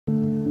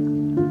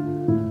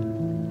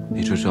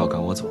就是要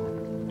赶我走？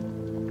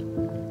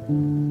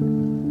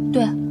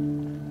对，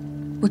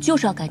我就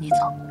是要赶你走。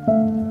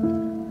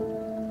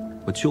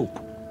我就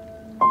不，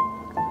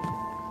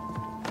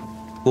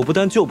我不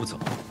但就不走，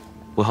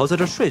我还要在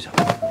这儿睡下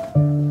来。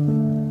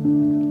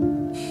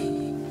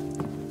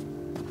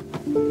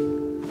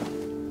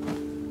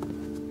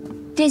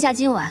殿下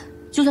今晚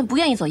就算不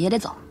愿意走也得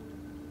走，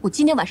我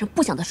今天晚上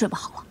不想再睡不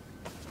好了。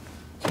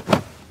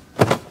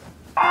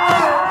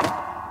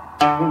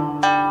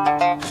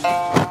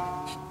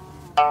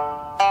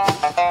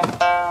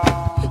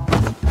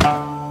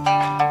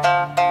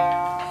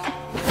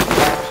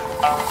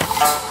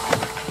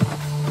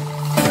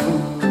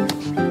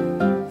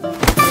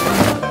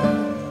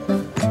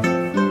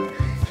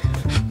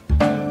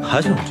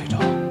 还想用这招？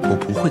我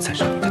不会再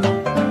上你的当。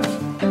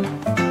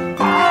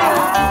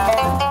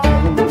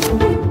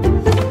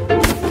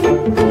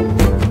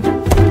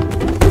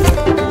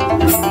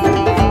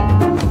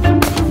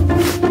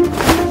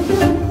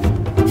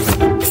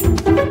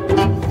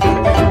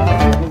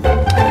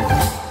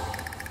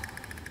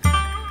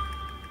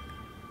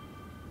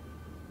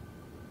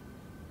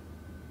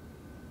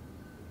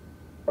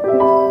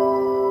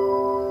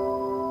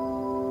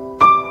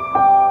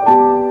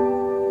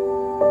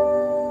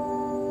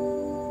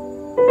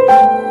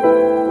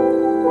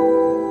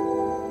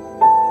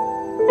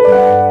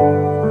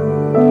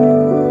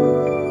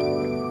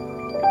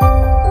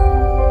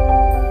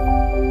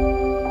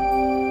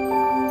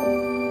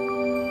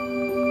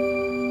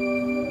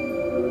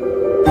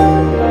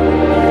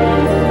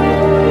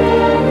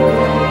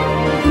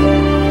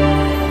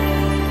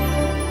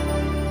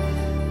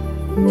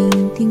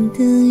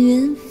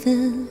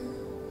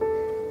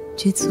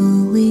却错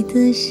位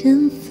的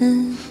身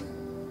份，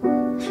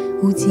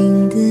无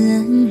尽的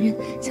安忍，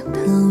想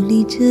逃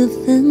离这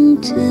纷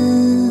争。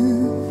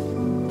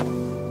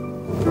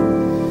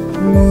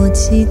默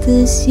契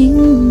的信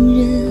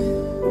任，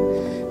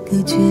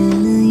隔绝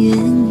了缘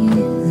与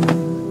恨，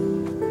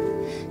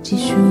只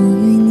属于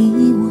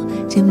你我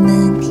这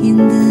漫天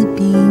的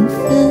缤纷。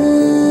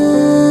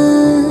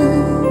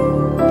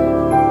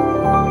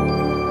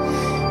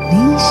你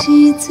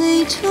是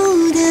最初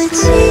的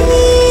期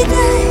待。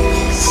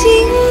 心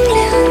亮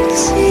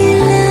起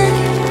来，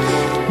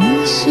你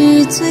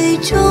是最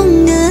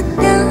终的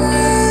答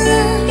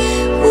案，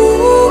无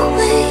悔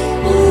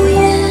无言。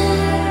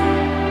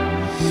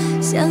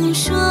想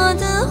说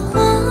的话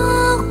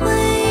汇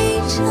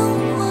成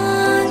画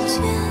卷，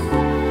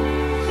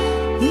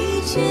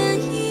一卷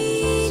一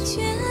卷。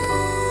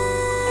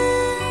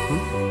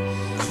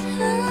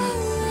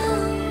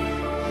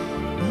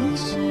你是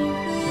唯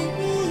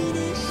一的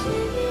誓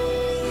言，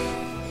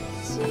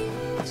心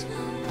照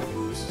不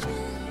宣。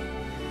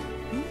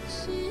 是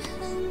很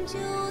久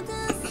的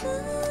思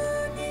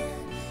念，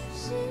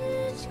始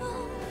终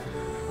不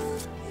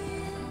变。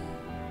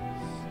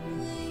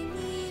为你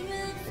愿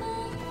放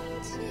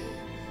弃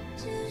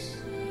这世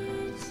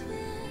界，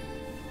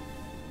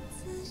此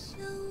生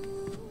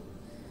无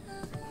憾。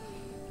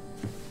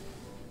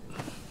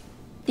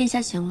殿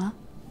下醒了。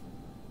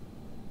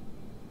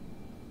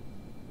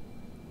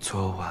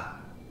昨晚，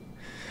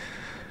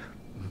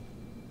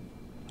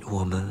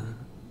我们。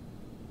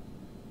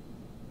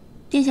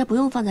 殿下不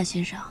用放在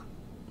心上，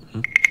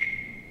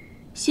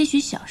些许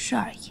小事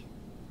而已。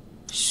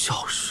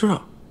小事？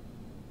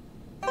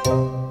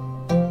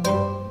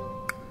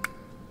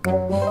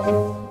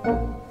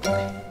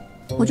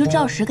我就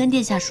照实跟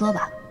殿下说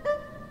吧。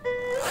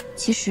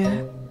其实，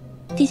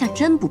殿下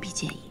真不必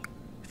介意，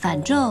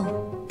反正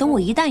等我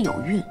一旦有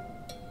孕，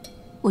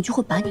我就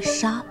会把你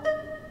杀了，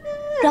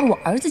让我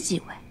儿子继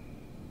位，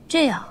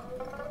这样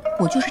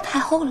我就是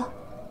太后了。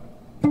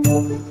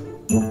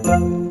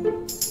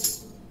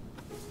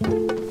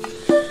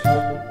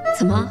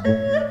 怎么，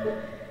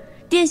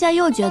殿下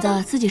又觉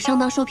得自己上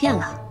当受骗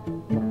了？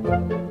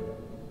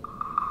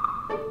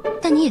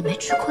但你也没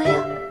吃亏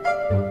啊。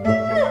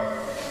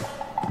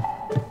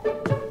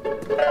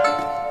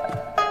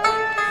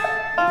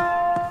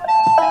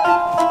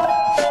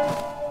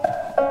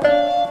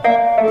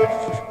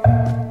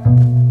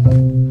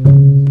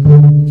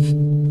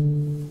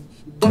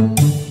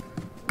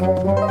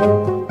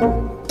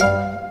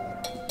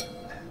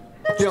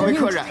两位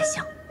客人，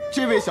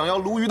这位想要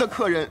鲈鱼的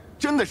客人。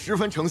 真的十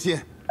分诚心，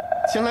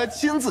前来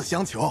亲自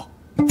相求。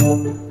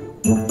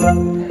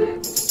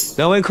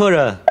两位客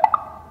人，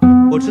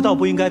我知道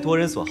不应该夺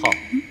人所好，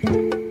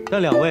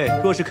但两位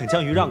若是肯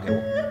将鱼让给我，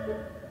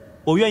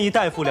我愿意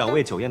代付两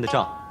位酒宴的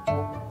账，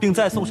并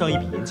再送上一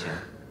笔银钱。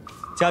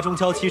家中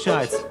娇妻深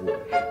爱此物，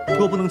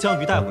若不能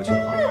将鱼带回去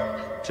的话，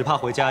只怕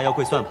回家要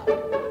跪算盘。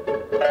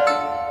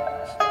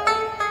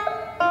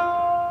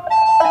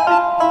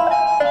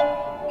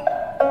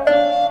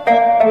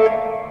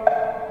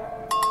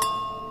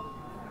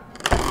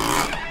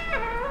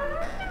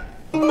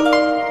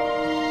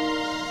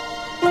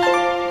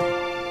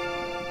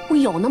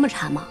 有那么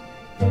馋吗？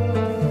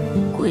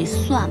跪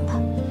算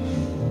盘？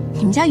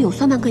你们家有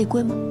算盘可以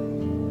跪吗？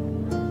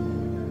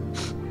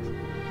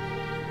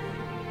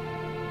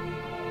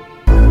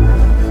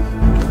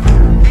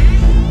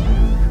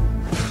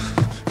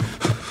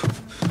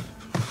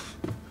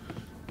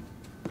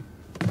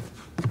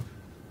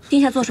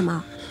殿下做什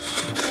么？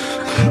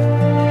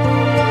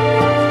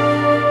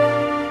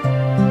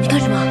你干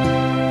什么？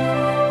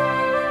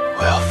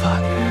我要罚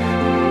你。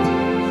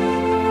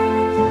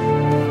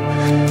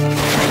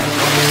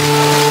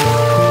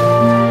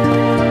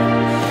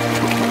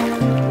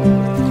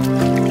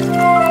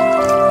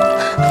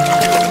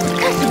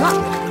干什么？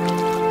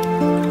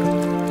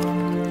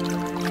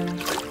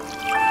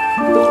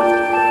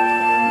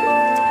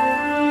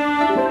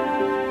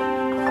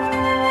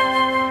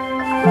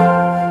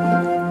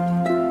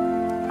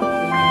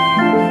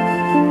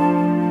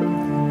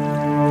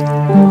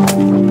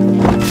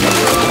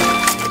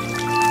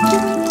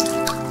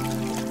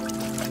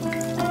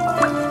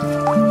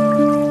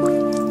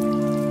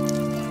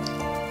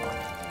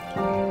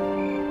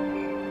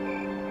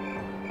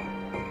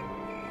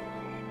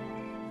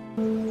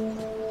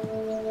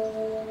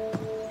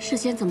事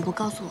先怎么不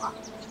告诉我？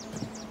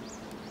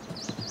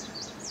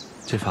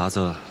这法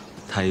子，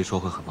太医说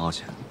会很冒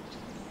险，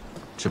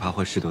只怕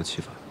会适得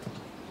其反。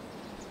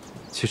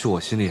其实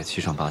我心里也七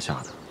上八下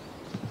的。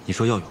你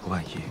说要有个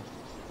万一，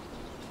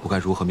我该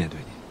如何面对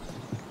你？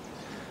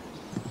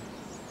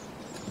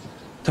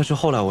但是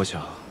后来我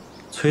想，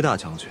崔大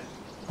将军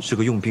是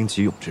个用兵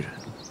极勇之人，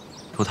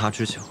若他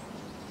知晓，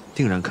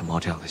定然肯冒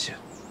这样的险。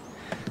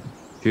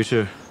于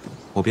是，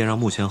我便让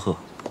穆仙鹤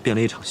变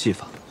了一场戏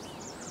法，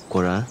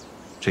果然。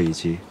 这一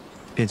击，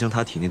便将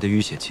他体内的淤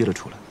血激了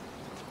出来，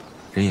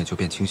人也就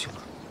变清醒了。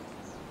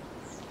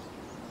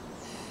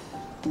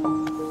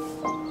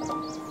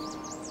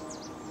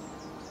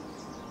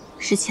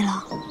17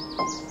郎，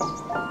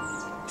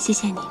谢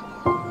谢你。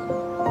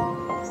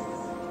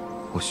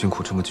我辛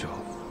苦这么久，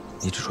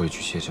你只说一句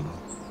谢谢吗？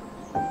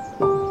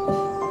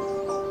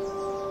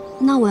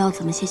那我要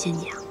怎么谢谢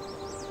你啊？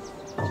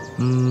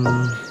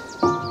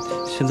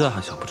现在还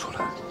想不出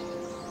来，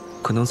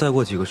可能再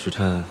过几个时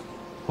辰，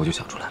我就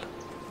想出来了。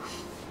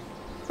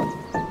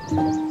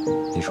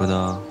 你说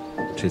的，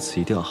这次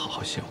一定要好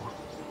好谢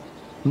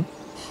我。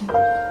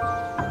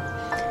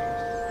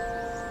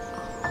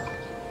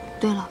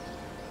对了，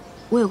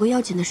我有个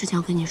要紧的事情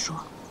要跟你说。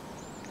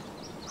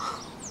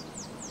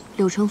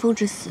柳成风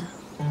之死，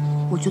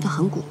我觉得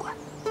很古怪。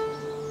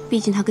毕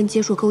竟他跟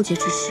接硕勾结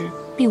之事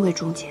并未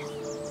终结。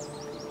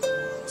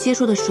接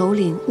硕的首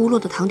领乌洛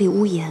的堂弟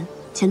乌延，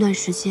前段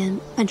时间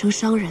扮成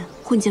商人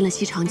混进了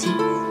西长京，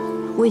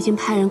我已经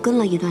派人跟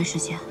了一段时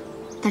间，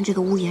但这个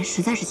乌延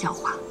实在是狡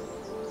猾。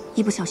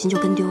 一不小心就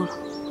跟丢了，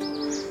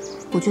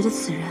我觉得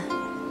此人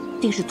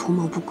定是图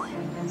谋不轨，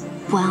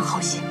不安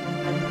好心。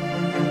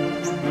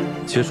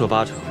接硕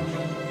八成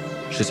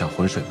是想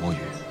浑水摸鱼，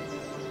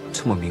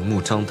这么明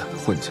目张胆的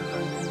混进来，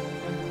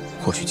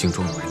或许京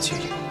中有人介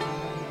意。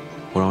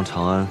我让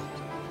长安、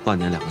万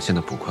年2个县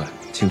的捕快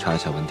清查一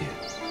下文牒，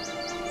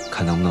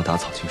看能不能打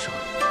草惊蛇，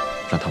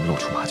让他们露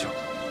出马脚。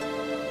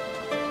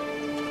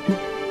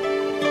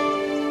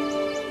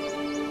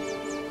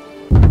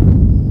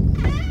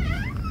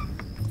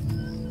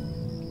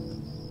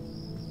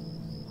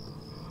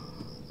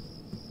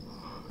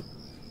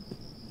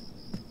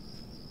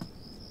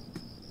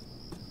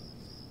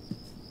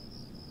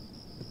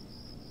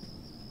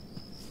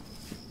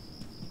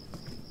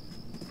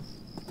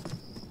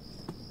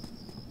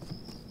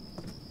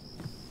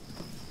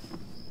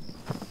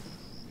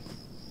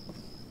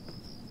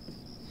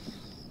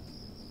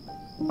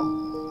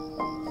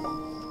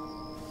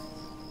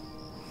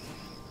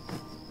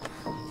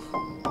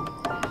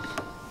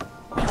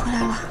 你回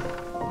来了？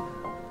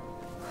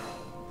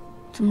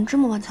怎么这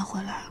么晚才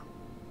回来啊？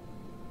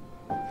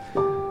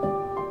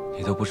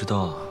你都不知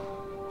道，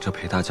这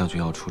裴大将军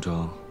要出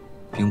征，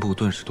兵部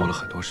顿时多了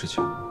很多事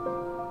情。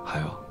还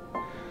有，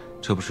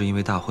这不是因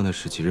为大婚的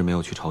事几日没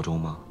有去朝中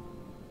吗？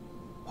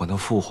我那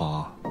父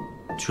皇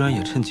居然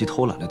也趁机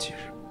偷懒了几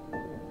日。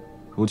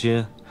如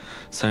今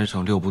，3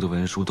省6部的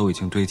文书都已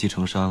经堆积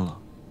成山了，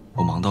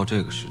我忙到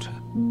这个时辰，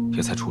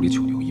也才处理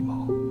9牛1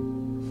毛。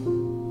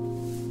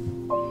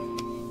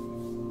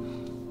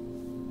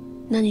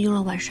那你用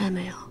了晚膳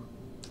没有？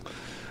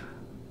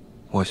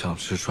我想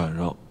吃涮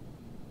肉，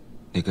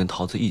你跟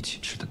桃子一起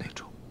吃的那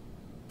种。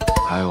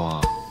还有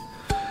啊，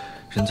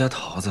人家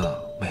桃子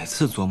每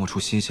次琢磨出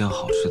新鲜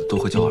好吃的，都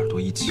会叫耳朵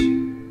一起，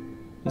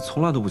你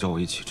从来都不叫我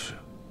一起吃。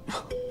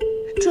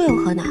这有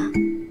何难？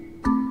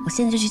我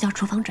现在就去叫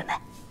厨房准备。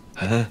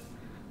哎，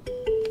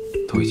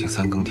都已经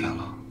3更天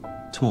了，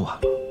这么晚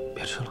了，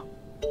别吃了，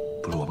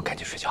不如我们赶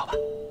紧睡觉吧。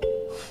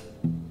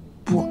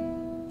不，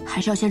还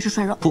是要先吃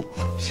涮肉。不，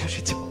先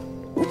睡觉。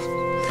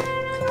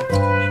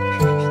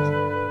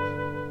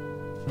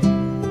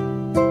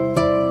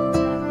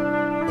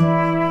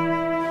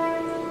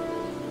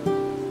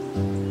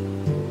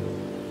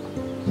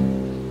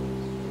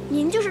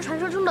您就是传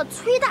说中的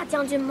崔大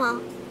将军吗？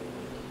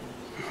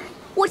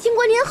我听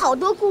过您好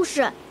多故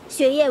事，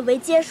雪夜为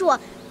接硕，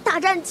大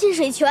战浸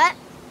水泉。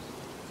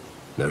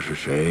那是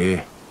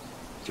谁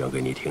讲给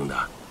你听的？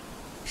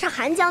是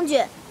韩将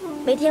军，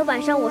每天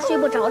晚上我睡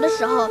不着的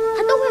时候，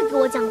他都会给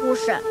我讲故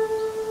事。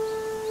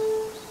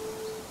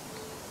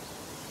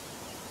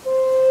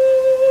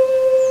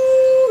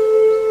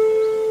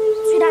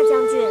崔大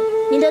将军，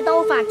您的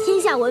刀法法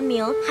天下闻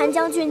名，韩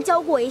将军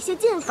教过我一些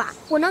剑法，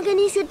我能给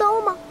您学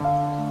刀吗？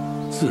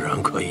自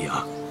然可以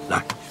啊，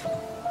来，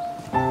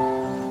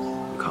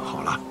看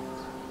好了。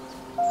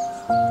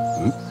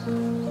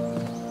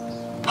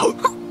好，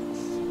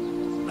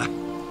来。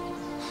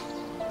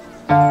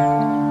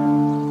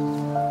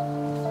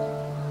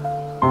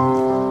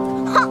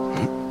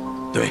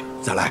对，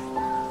再来。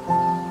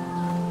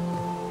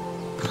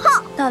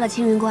到了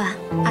青云观，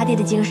阿爹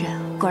的精神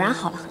果然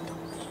好了很多。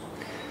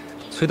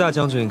崔大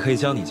将军可以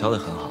将你教得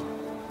很好，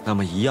那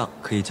么一样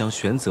可以将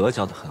玄泽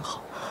教得很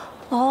好。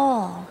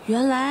哦，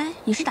原来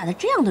你是打的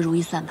这样的如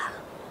意算盘。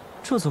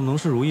这怎么能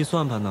是如意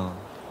算盘呢？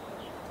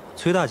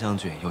崔大将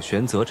军有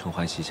玄泽承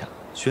欢膝下，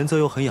玄泽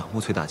又很仰慕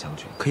崔大将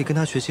军，可以跟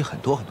他学习很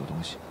多东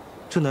西，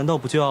这难道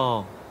不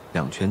叫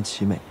两全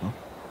其美吗？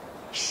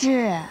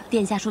是，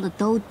殿下说的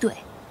都对。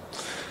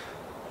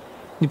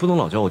你不能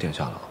老叫我殿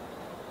下了，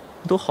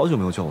你都好久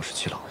没有叫我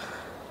17郎了。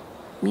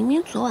明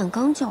明昨晚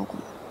刚叫过。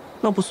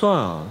那不算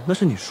啊，那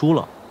是你输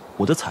了，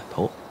我的彩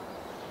头。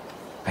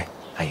哎，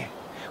阿爷，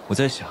我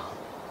在想，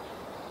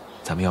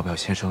咱们要不要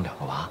先生2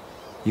个娃，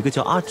一个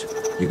叫阿芷，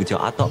一个叫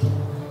阿道，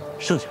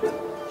剩下的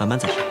慢慢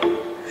再生。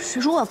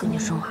谁说我要跟你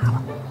生娃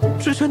了？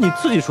之前你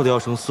自己说的要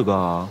生4个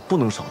啊，不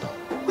能少的。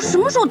我什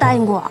么时候答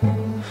应过？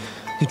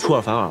你出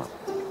尔反尔，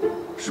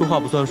说话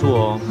不算数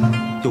哦，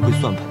又会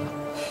算盘的。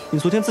你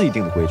昨天自己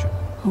定的规矩。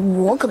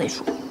我可没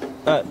说。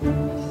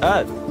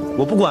哎，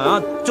我不管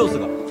啊，就4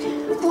个。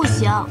不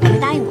行，我没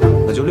答应过。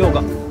那就6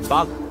个、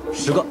8个、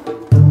10个。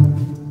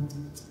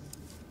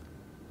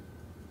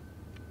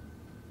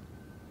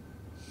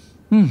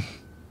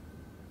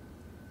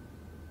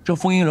这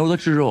丰银楼的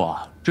制肉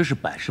啊，真是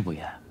百试不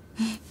厌。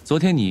昨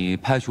天你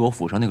派去我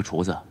府上那个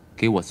厨子，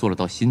给我做了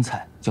道新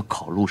菜，叫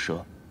烤鹿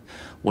舌，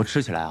我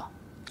吃起来啊，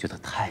觉得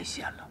太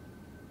咸了。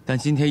但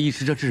今天一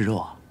吃这制肉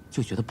啊，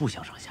就觉得不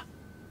相上下。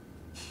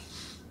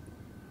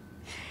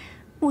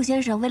穆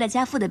先生为了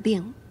家父的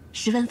病，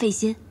十分费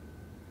心。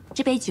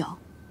这杯酒，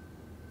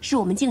是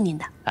我们敬您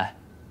的。哎，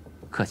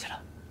客气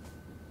了。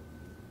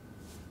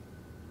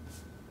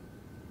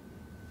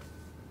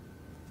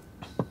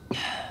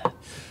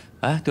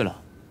哎，对了，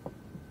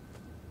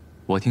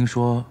我听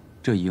说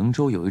这瀛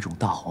州有一种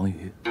大黄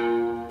鱼，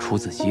出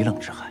自极冷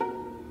之海，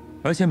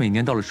而且每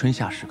年到了春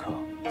夏时刻，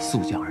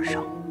速降而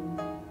上。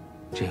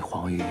这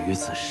黄鱼鱼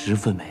刺十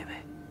分美味。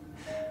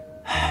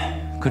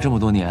哎，可这么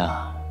多年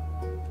啊，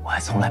我还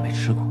从来没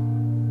吃过。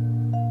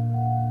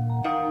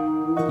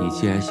你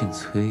既然姓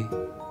崔，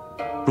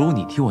不如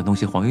你替我弄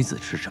些黄鱼子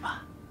吃吃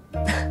吧。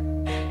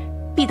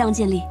必当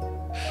尽力。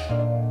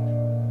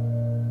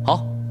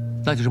好，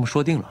那就这么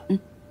说定了。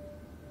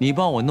你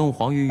帮我弄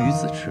黄鱼鱼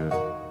子吃，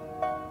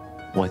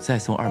我再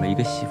送2位一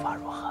个戏法，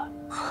如何？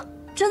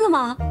真的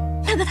吗？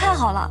那可太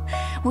好了！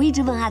我一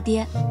直问阿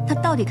爹，他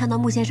到底看到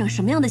穆先生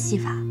什么样的戏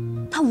法，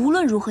他无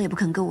论如何也不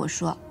肯跟我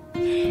说。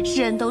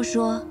世人都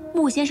说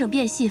穆先生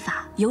变戏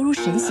法犹如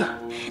神仙，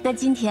那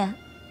今天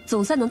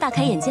总算能大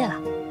开眼界了。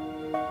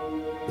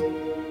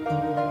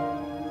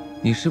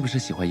你是不是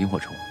喜欢萤火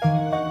虫？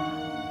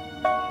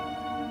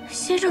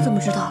先生怎么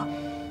知道？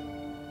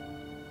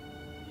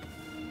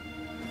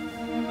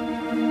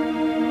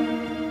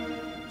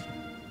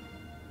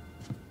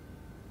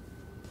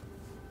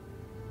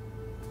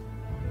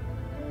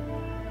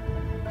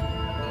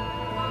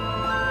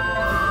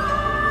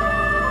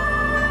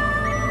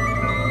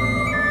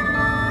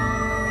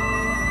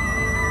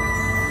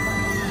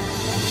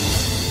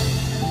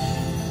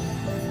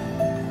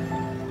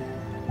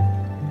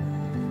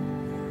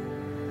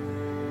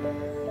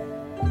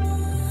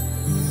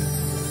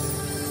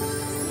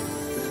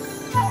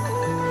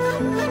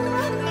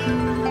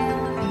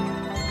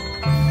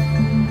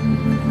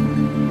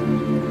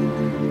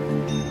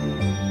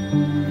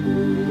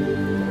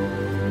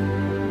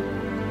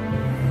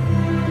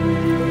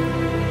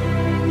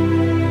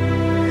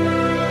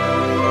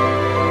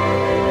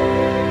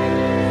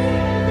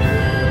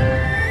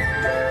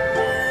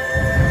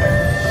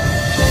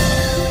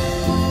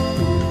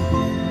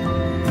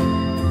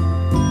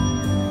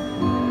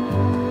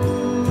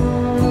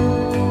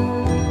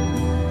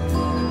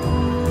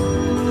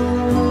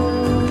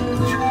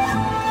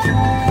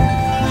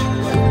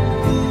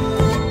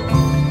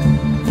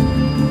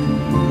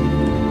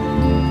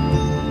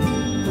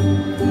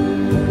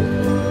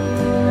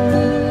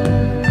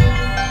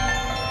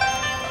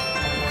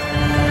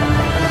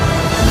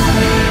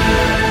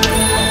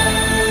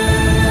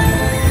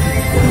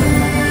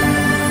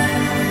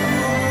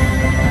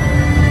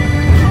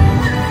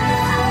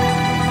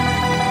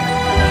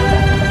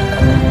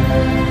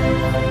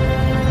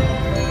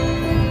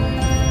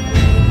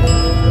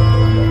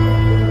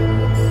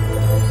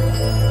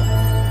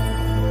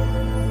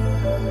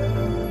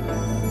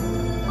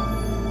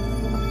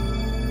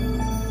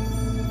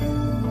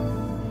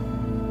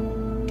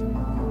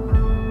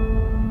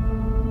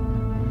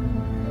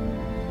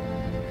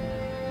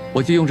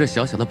我就用这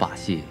小小的把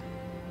戏，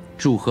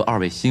祝贺2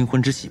位新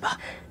婚之喜吧。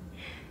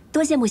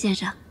多谢穆先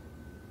生。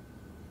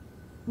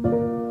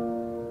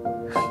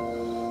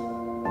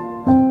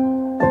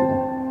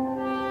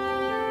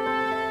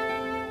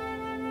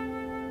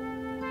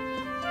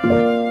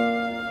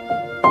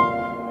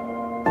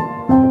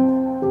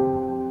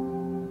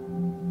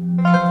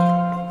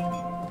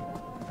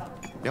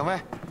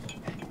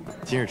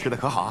今日吃的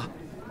可好啊？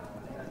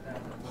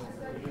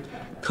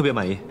特别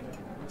满意。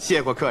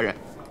谢过客人。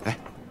哎，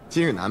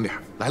今日南边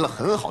来了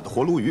很好的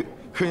活鲈鱼，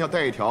客人要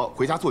带一条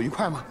回家做愉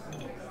快吗？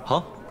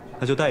好，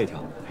那就带一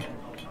条。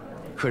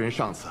客人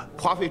上次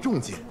花费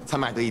重金才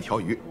买得一条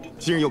鱼，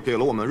今日又给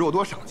了我们肉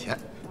多赏钱。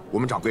我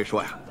们掌柜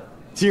说呀，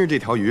今日这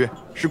条鱼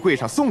是柜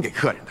上送给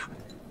客人的。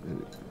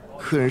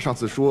客人上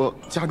次说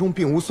家中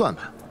并无算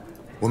盘，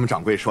我们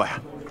掌柜说呀，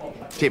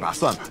这把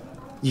算盘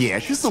也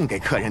是送给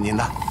客人您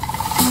的。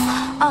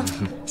哦，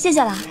谢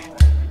谢了。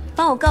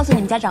帮我告诉你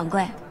们家掌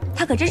柜，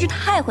他可真是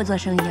太会做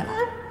生意了，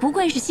不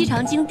愧是西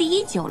长京第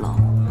一酒楼，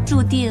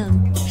注定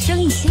生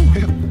意兴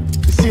隆。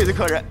谢谢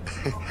客人。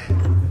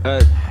客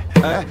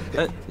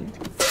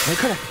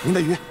人，您的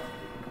鱼。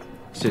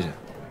谢谢。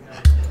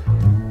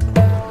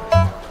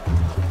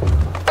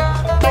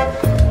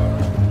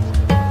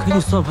给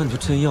你算盘你就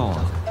真要啊？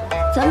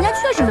咱们家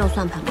确实没有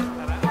算盘嘛。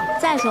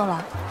再说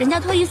了，人家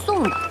特意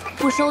送的，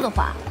不收的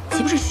话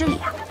岂不是失礼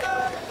啊？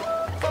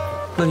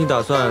那你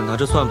打算拿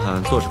着算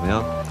盘做什么呀？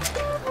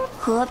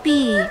何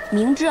必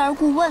明知而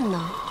故问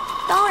呢？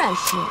当然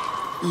是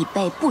以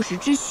备不时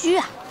之需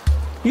啊。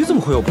你怎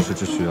么会有不时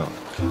之需啊？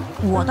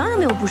我当然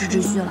没有不时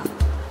之需了，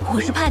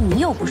我是怕你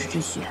有不时之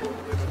需。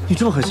你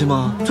这么狠心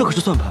吗？这可是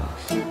算盘。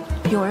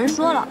有人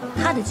说了，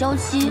他的娇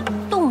妻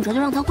动辄就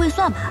让他跪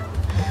算盘，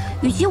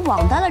与其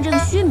枉担了这个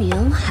虚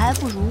名，还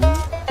不如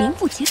名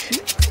副其实。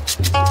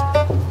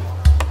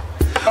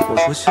我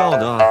说笑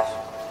呢。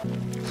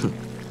哼，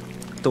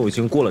都已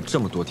经过了这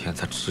么多天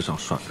才吃上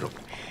涮肉。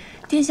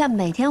殿下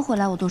每天回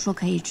来我都说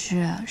可以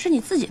吃，是你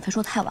自己非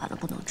说太晚了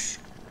不能吃。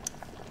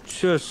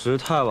确实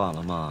太晚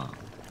了嘛，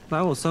哪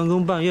有3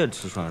更半夜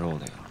吃涮肉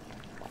的呀？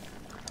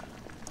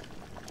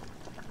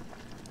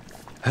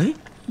哎，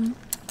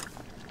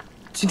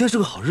今天是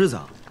个好日子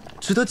啊，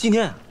值得纪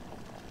念。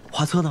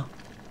画册呢？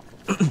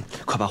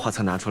快把画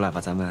册拿出来，把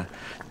咱们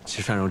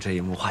吃涮肉这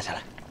一幕画下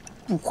来。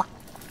不画。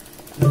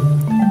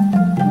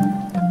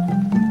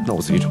那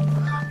我自己找。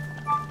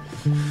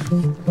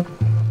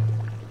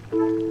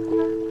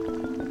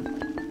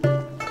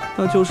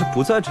那就是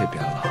不在这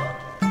边了，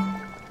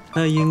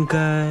那应该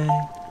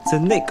在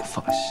那个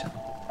方向。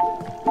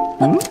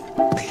不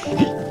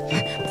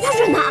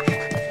准拿！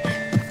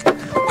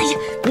哎呀，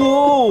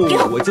哦，给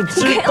我就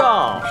知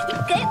道，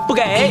不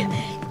给，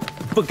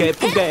不给，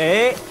不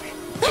给。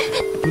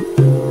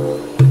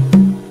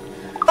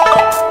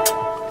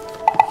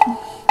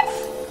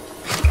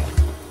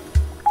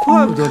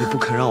怪不得你不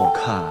肯让我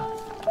看，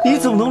你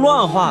怎么能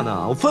乱画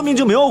呢？我分明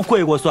就没有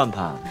跪过算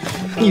盘，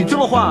你这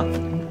么画，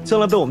将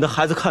来被我们的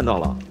孩子看到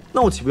了，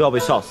那我岂不要被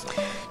笑死？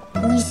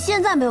你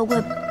现在没有跪，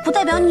不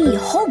代表你以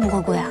后不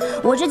会跪啊！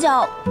我这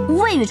叫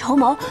未雨绸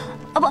缪，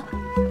啊不，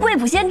未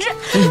卜先知。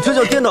你这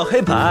叫颠倒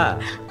黑白，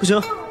不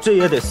行，这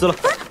也得撕了。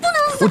不是，不能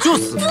撕，我就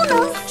撕，不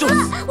能撕，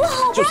我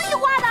好不容易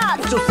画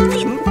的，就撕，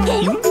给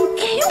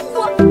我，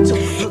就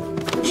撕。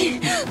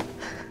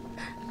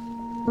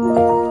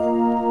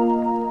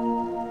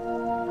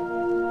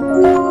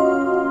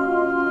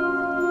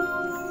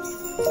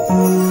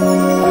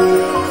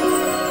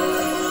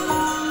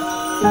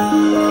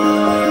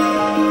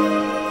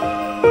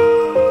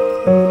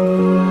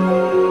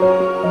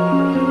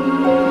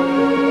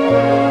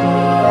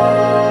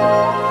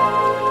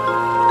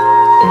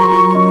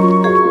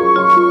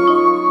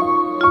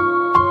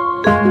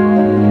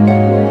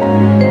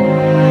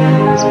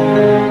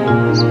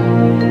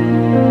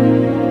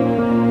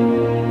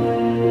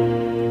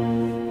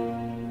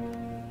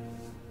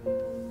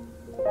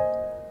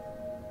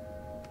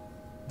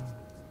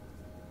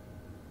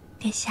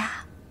殿下，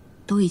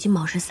都已经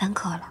卯时3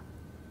刻了，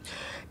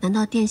难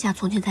道殿下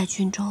从前在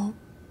军中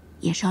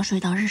也是要睡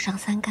到日上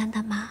3竿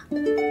的吗？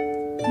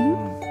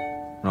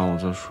让我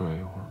再睡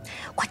一会儿。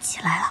快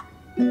起来了，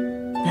不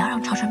要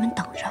让朝臣们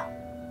等着。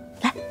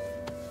来，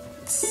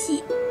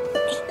起。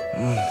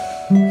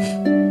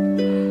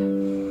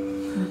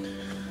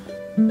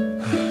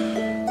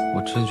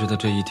我真觉得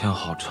这一天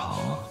好长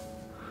啊，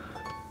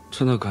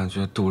真的感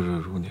觉度日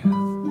如年。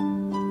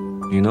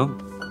你呢？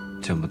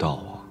见不到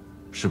我，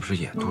是不是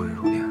也度日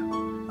如年？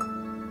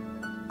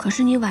可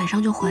是你晚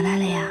上就回来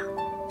了呀，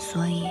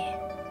所以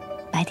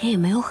白天也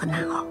没有很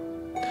难熬。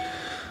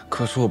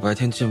可是我白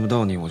天见不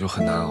到你，我就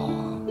很难熬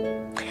啊。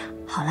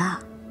好了，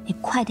你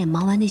快点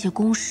忙完那些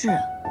公事，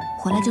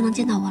回来就能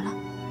见到我了。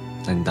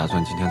那你打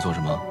算今天做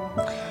什么？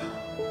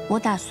我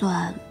打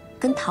算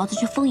跟桃子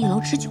去丰影楼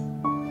吃酒。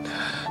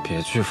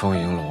别去丰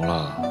影楼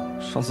了，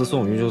上次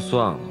送鱼就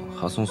算了，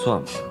还送算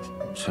盘，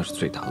真是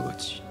罪大恶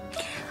极。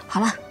好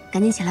了，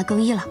赶紧起来更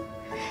衣了。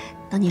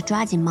等你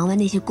抓紧忙完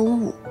那些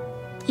公务，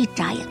一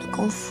眨眼的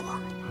功夫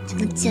就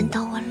能见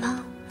到我了。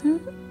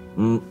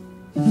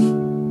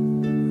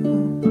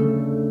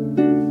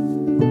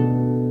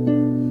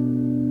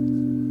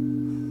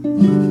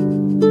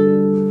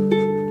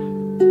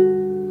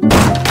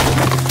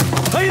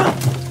哎呀！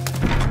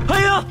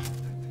哎呀！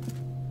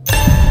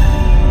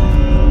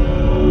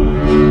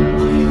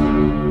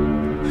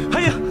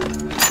哎呀！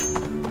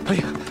哎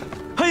呀！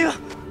哎呀！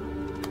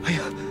哎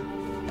呀！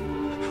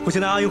我先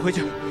带阿英回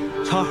去，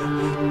婵儿，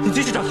你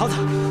继续找桃子。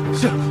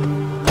是。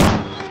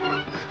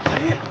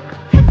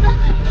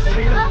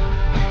飞了！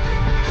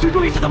水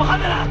中一是怎么还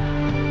没来？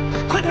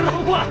快点让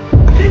我过来！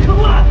立刻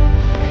过来！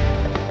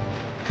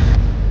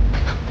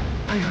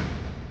哎呀！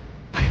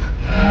哎呀！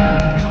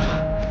少少，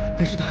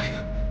没事的。哎呀，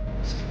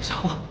傻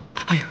瓜！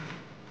哎呀！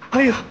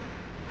哎呀！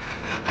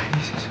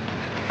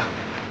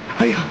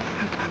哎呀！哎呀！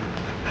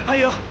哎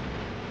呀！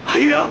哎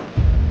呀！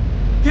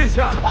殿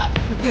下！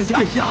殿下！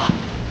殿下！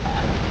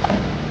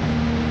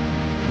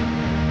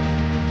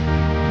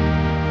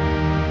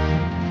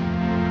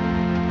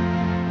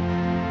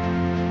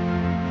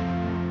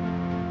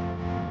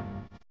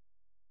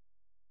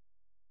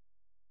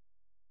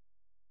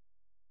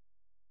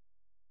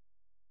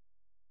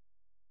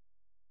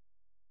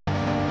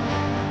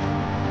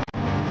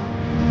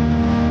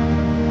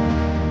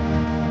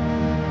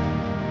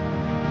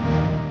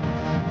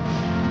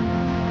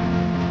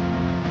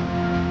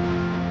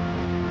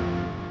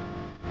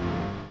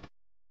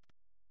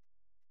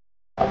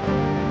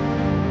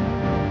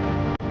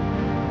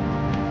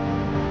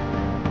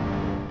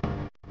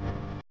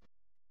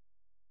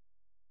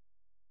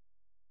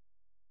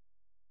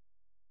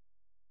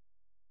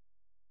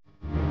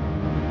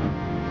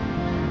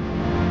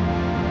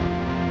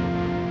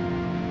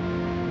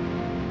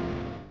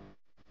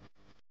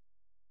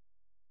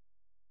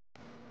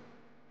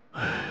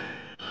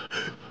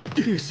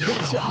殿下，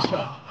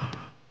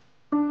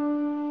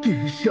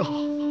殿下，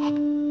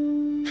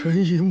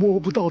臣已摸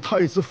不到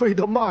太子妃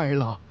的脉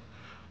了，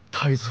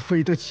太子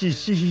妃的气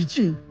息已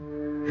经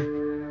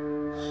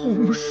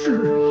红逝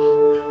了。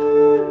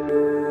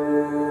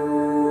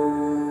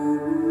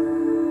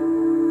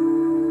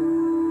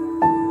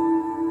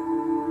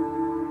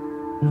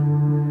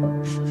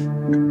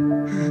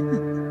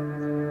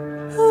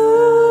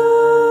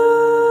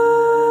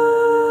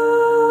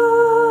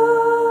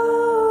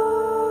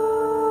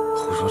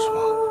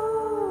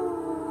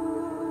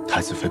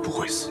太子妃不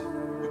会死，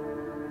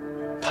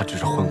她只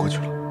是昏过去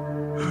了。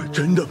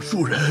朕等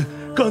庶人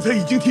刚才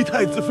已经替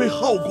太子妃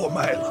号过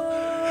脉了，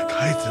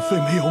太子妃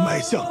没有脉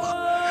象了，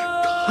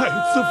太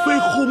子妃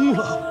轰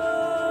了，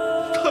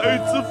太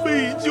子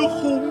妃已经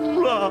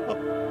轰了，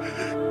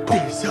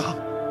殿下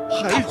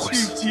还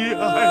请节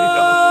哀呀！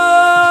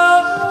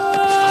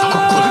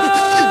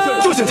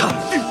救救他！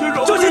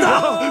救救他！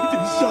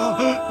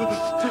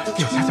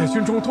殿下在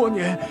军中多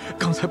年，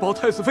刚才抱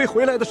太子妃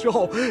回来的时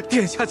候，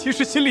殿下其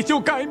实心里就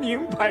该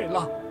明白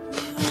了。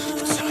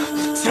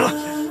行了，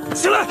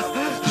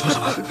你说什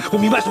么？我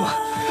明白什么？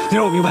你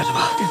让我明白什么？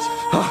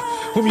啊！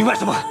我明白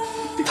什么？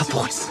他不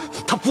会死，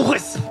他不会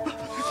死，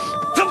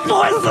他不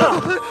会死！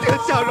殿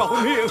下饶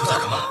命！救他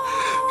干嘛？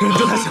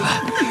救他起来！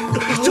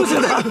救救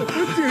他！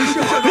殿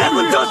下，别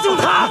不救救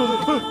他！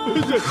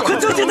快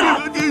救救他！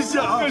殿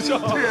下，殿下，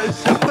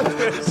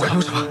我还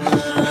有什么？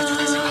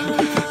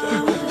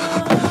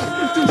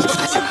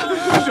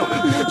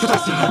救他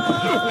醒来！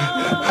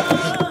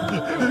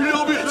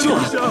饶命！救他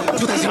醒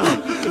来！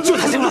救他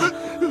醒来！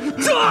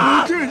救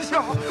啊！殿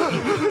下。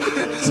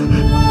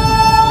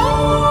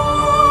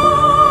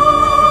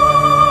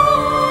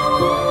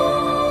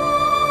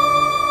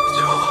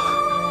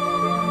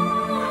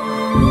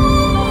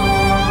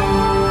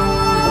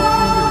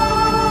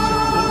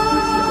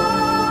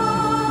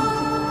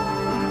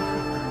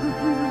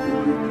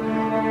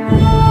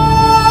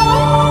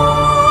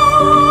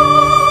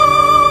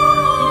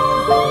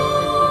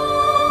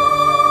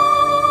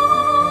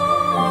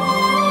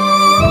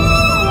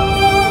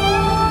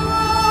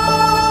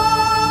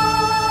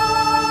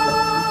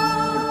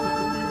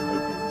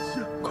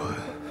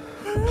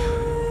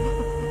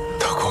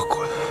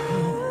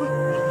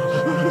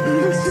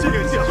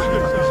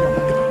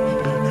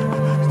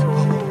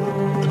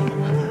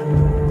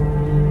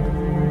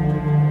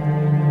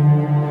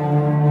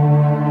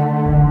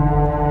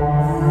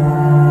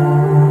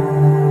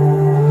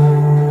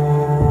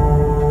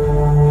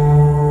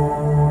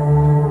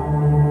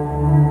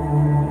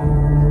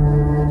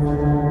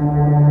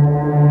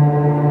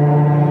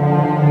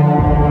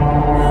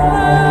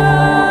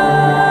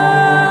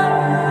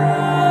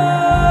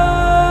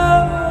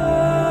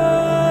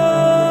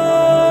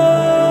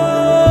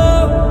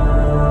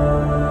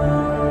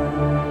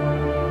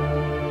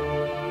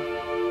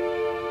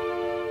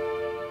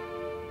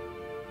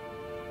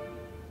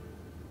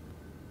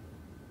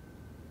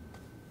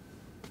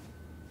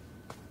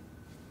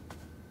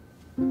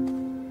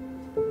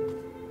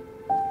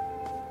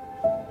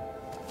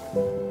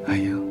爱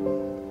英，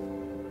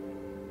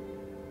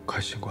快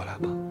醒过来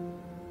吧！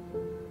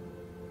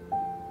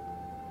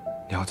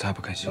你要再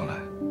不肯醒来，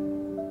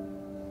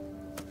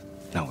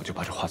那我就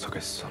把这华策给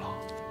撕了。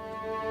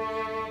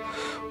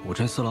我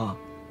真撕了。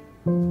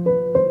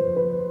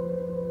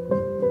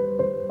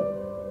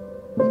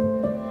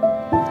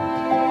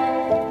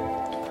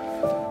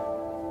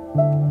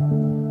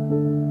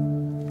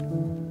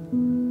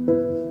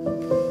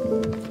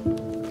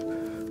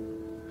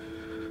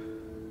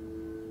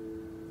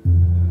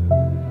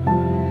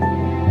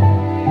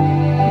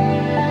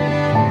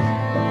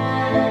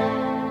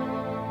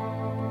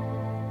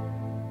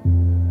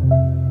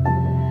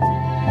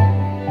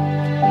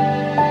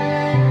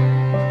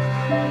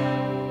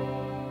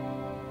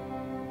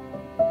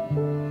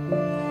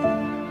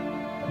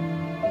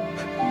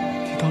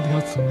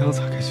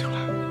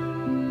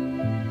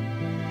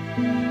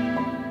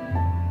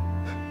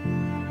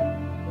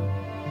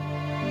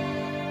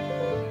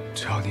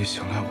只要你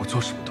醒来，我做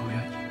什么都愿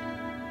意。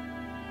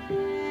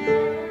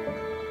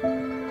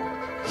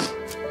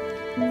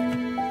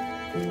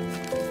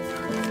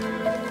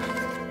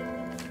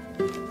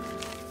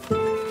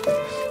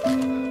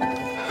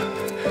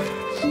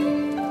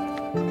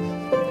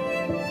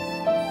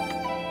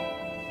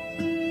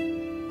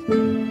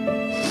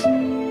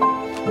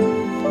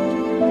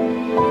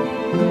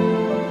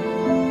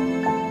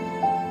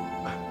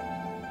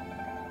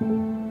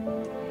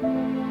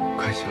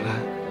快醒来，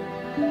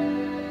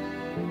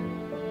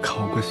看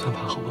我跪算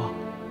盘好不好？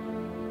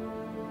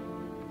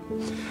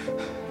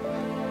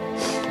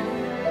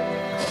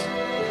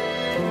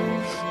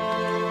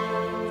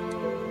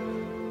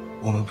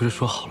我们不是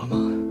说好了吗？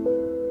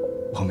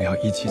我们要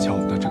一起教我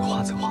们的这个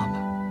画册画吗？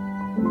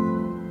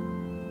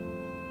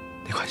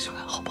你快醒来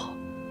好不好？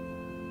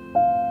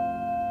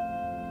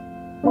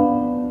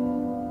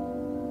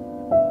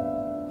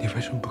你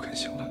为什么不肯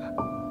醒来？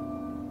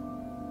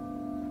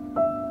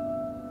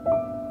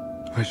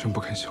为什么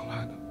不肯醒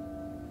来呢？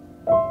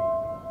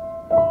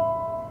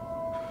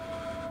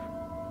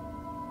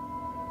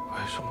为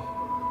什么？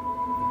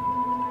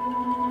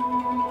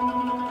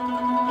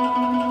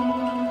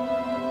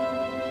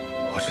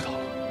我知道了，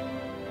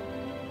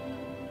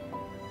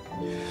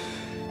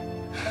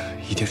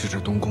一定是这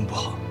东宫不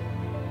好，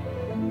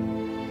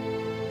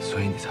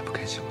所以你才不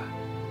肯醒来。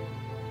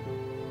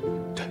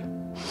对，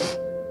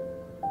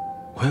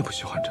我也不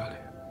喜欢这里，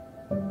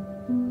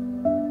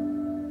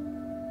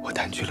我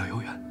单去乐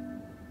悠远。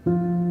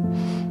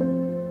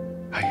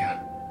哎呀，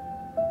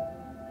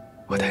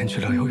我带你去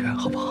乐悠远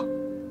好不好？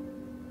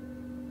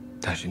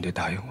但是你得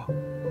答应我，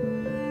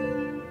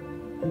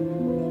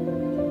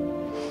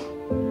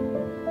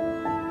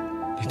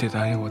你得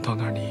答应我，到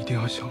那儿你一定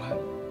要醒来。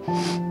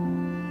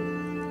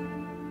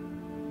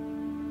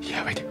一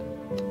言为定。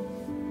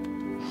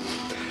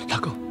拉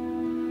钩。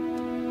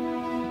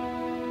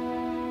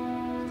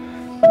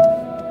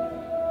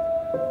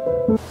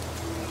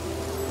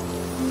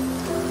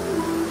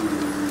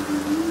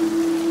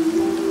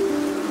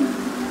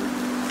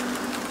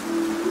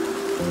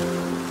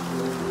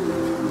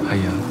哎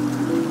呀，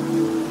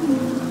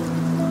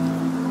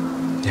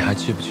你还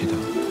记不记得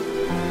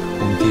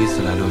我们第一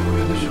次来乐悠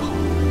远的时候，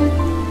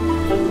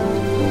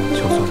就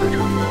坐在这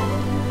儿。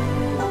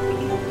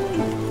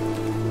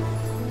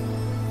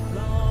老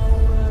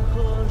人河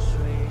水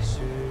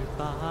18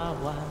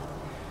弯，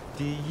第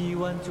一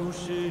弯就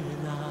是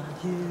那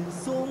银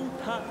松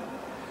滩，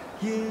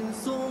银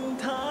松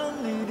滩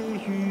里的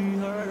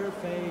鱼儿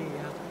飞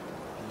呀，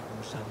比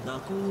不上那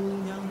姑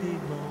娘的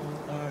眸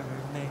儿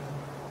美。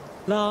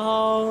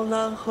老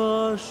蓝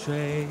河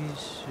水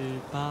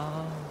18。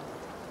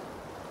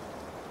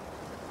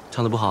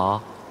唱的不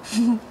好，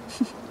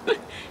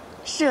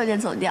是有点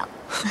走调，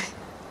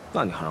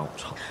那你还让我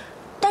唱？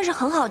但是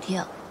很好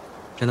听。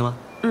真的吗？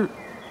嗯。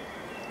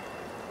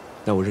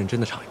那我认真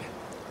的唱一遍。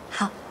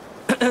好。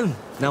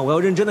那我要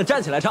认真的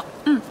站起来唱。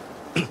嗯。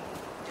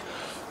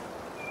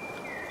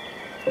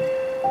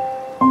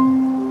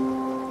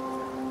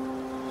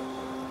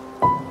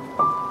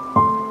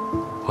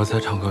我再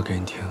唱歌给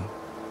你听，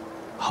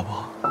好不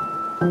好？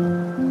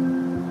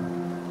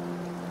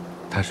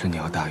但是你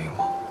要答应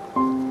我，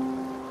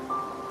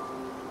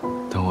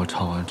等我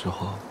唱完之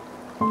后，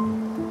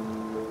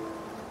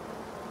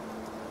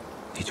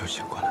你就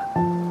醒过来。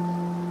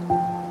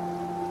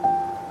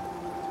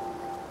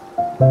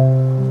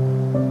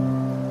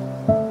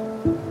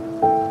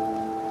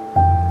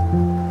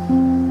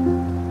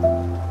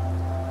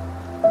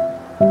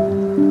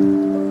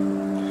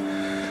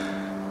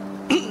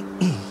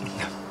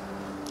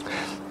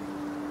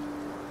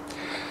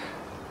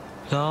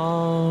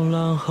老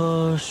蓝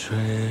河水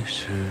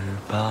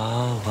18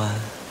弯，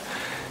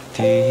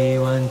第一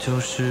弯就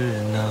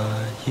是那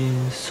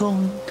银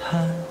松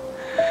滩，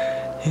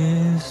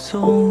银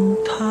松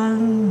滩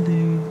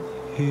里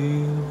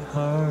鱼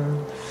儿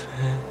飞，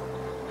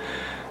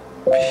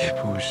比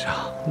不上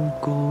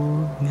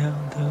姑娘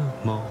的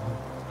眸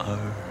儿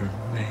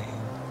美。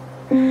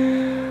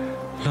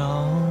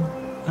老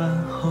蓝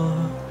河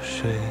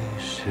水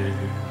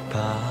18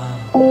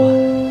弯。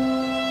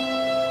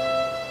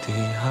第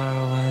二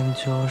弯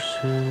就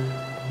是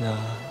那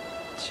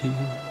鲫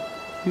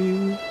鱼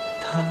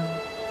滩。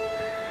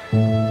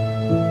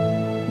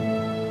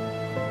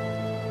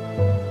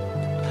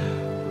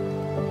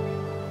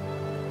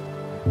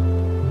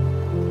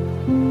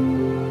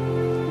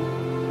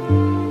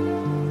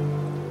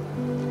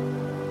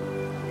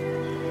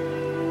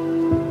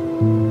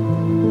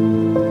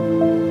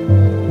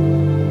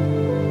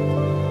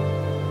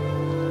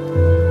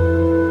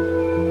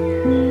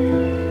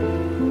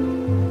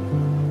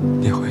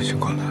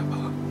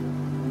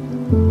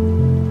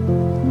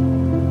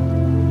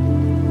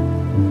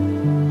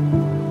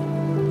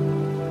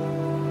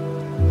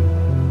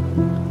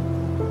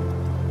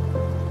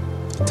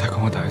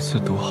次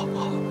读好不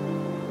好？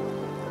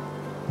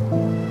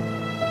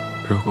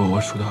如果我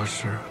数到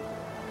10，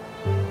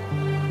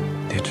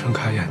你睁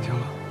开眼睛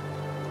了，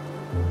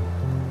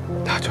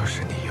那就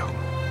是你赢了。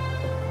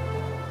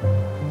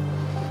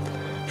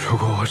如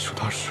果我数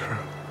到10，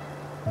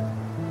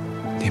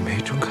你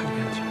没睁开眼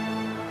睛，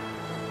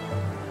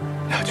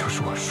那就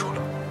是我输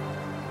了。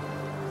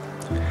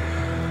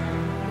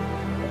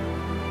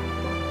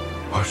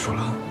我输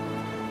了。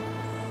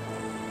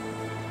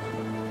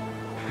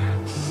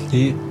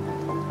1、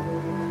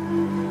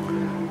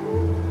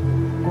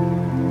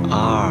2、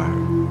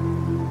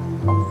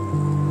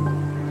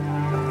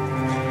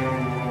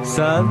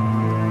3、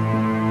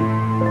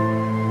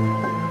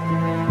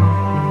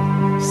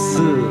4、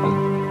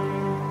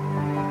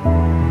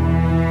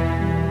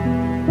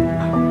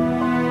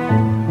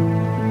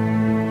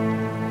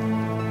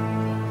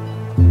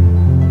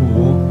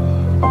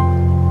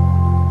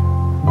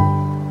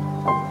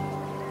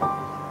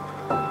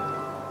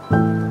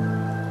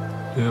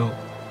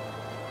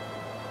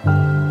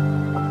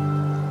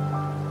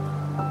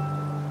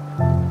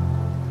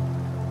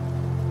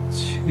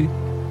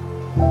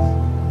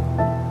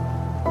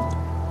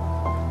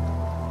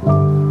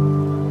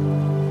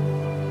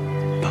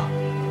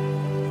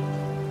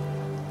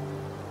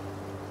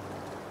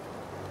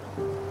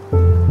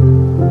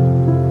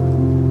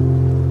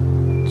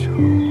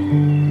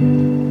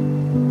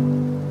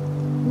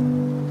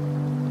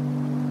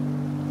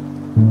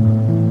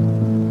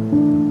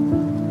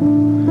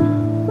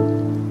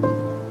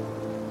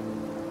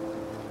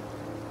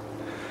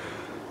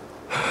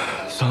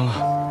算了，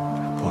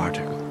不玩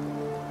这个。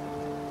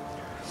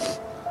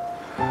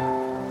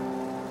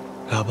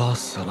俩宝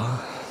死了，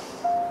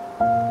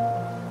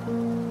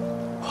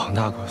黄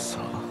大哥死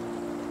了，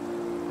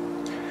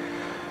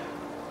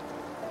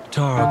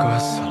赵二哥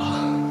死了，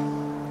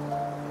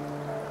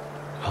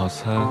老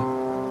三、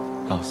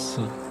老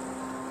四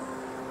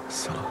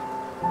死了，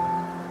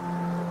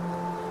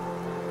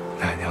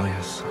奶娘也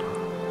死了，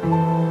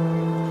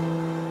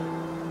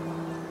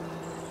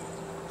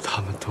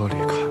他们都离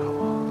开了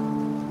我。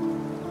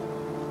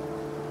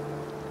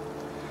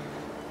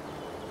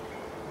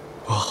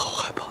我好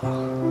害怕，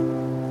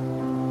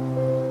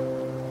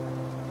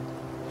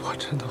我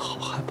真的好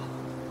害怕，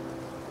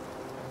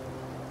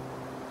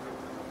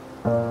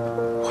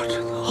我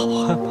真的好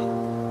害怕。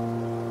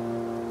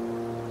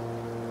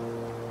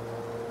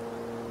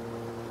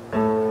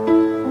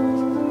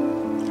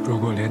如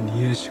果连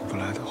你也醒不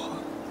来的话，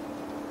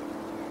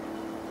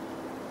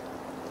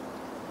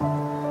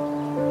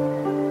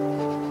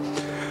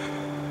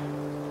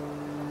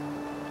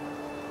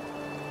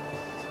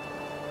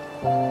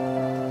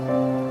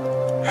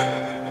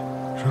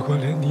如果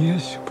连你也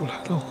醒不来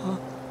的话，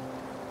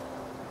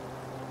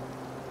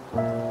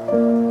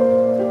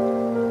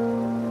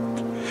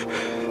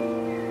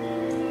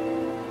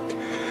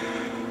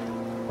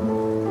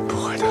不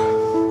会的，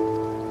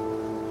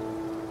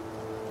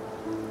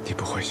你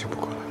不会醒不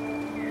过来。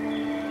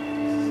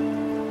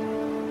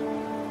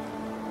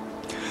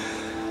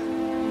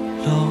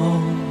老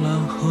蓝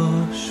河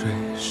水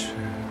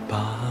18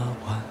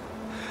弯，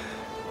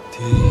第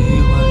一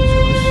弯就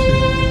是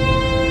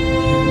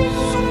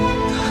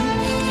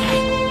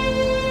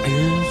云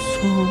送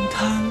潭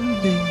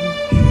里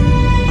雨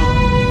儿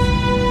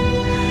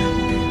飞，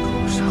比不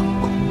上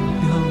姑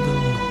娘的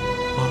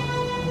梦儿回。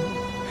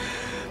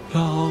老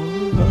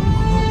蓝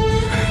河水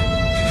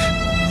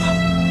18弯，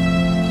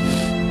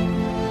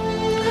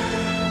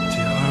第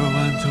2弯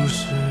就是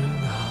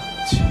那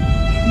金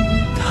鱼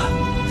潭，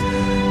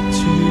金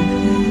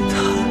鱼潭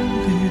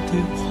里的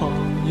黄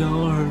羊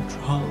儿装，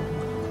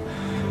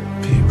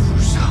比不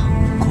上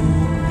姑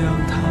娘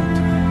她推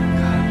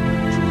开了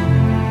窗。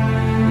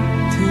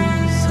第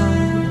3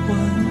弯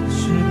是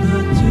那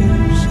金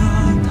沙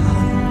滩，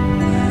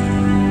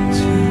金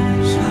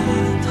沙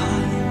滩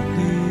里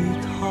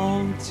淘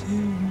金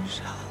山。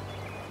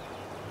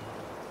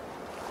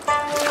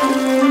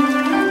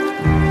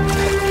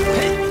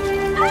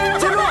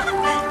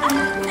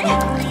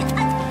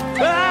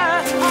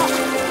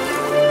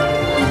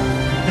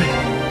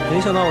没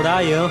想到我的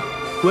阿莹，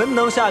文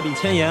能下笔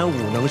千言，武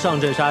能上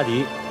阵杀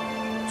敌，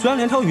居然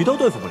连条鱼都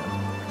对付不了。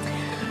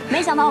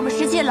没想到我们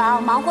17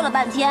郎忙活了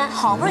半天，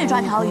好不容易抓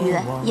条鱼，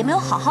也没有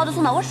好好的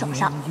送到我手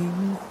上。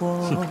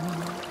哼，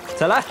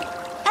再来。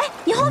哎，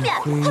你后面，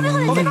后面，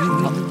这边。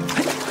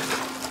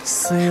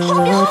后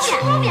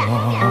面。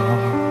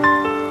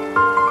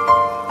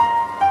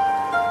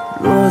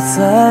落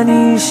在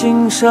你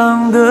心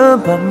上的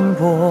斑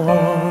驳，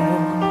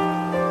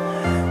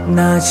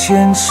那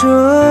牵扯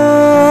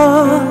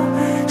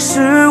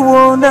使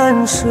我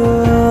难舍。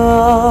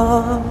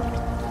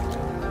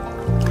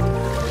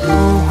如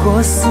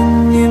果思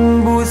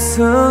念不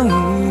曾遗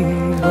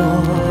落，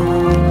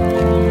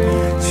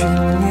却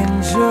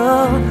念着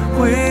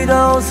回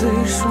到最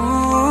初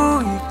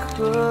一刻。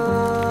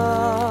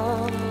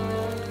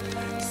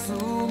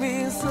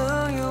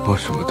我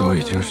什么都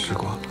已经试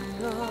过了，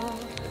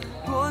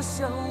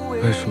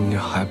为什么你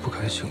还不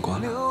肯醒过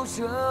来？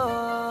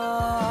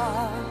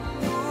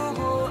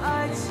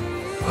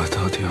我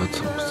到底要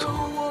怎么做，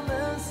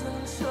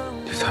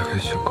你才肯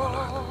醒过来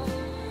呢？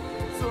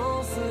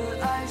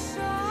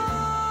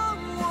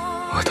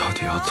我到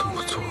底要怎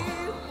么做，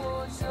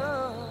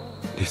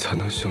你才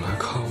能醒来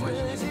看我一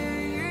眼？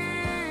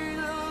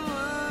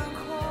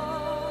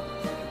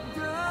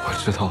我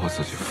知道我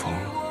自己疯了，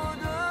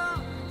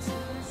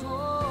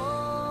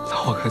那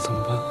我该怎么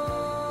办？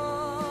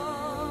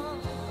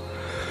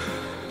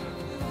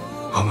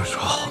我们说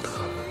好的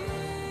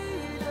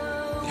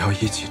要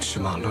一起吃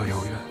马乐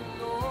游园，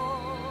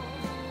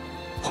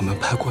我们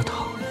拍过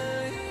糖，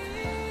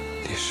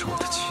你是我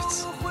的妻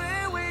子。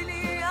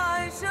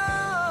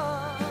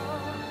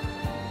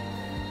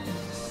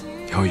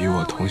要与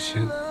我同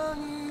心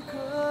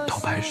到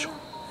白首。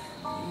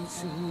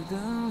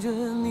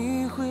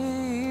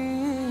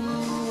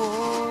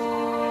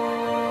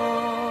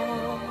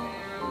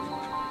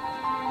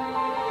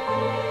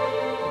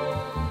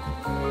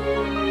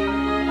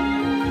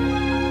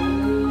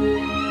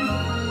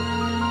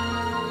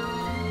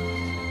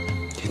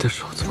你的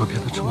手怎么变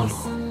得这么冷？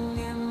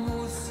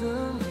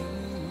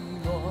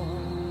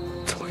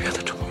怎么变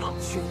得这么冷？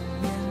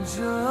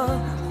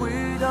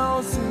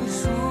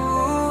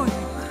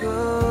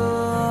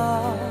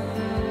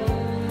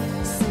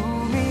宿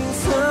命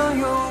曾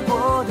有过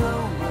的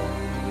巍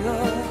峨，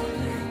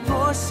多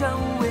想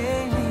为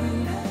你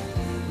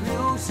留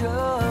着。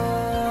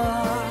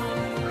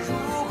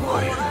我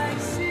以为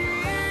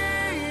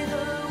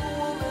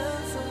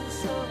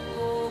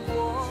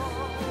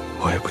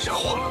我也不想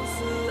活了。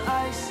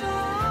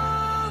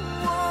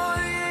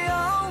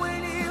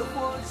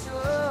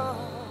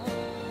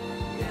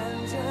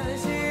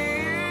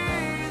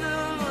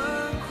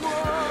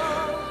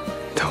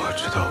但我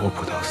知道我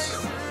不能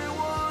死，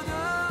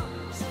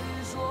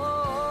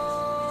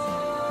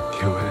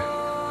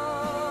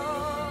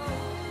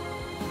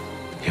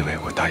因为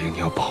我答应你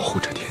要保护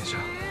这天下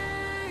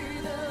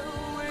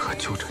和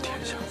救这天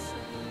下。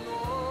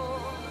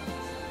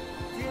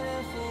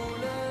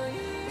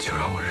就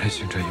让我任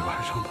性这一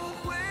晚上吧。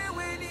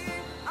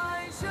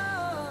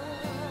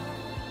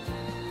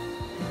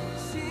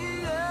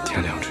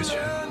天亮之前，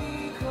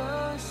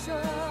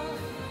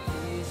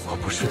我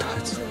不是太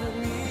子，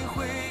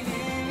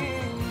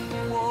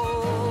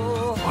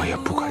我也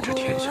不管这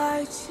天下，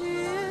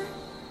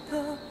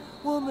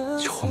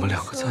就我们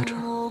两个在这儿，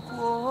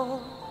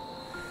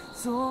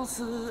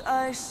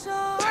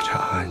在这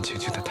安安静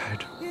静的待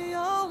着，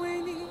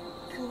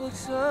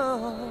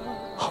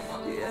好吗？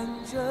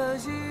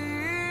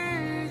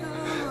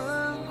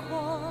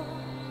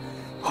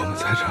我们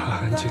在这安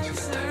安静静的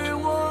待着。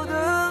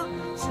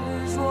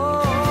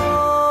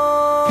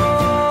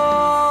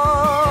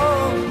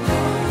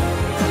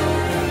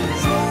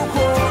如果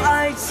爱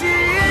记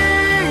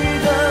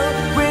得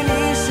为你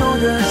守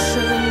的承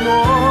诺，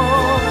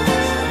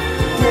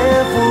跌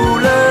覆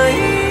了因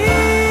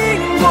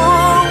果，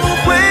我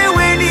会为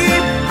你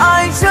爱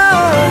着，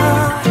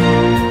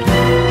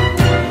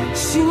心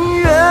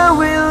愿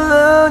为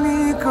了你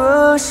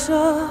割舍，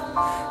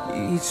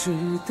一直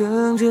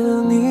等着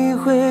你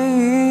回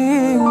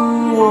应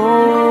我。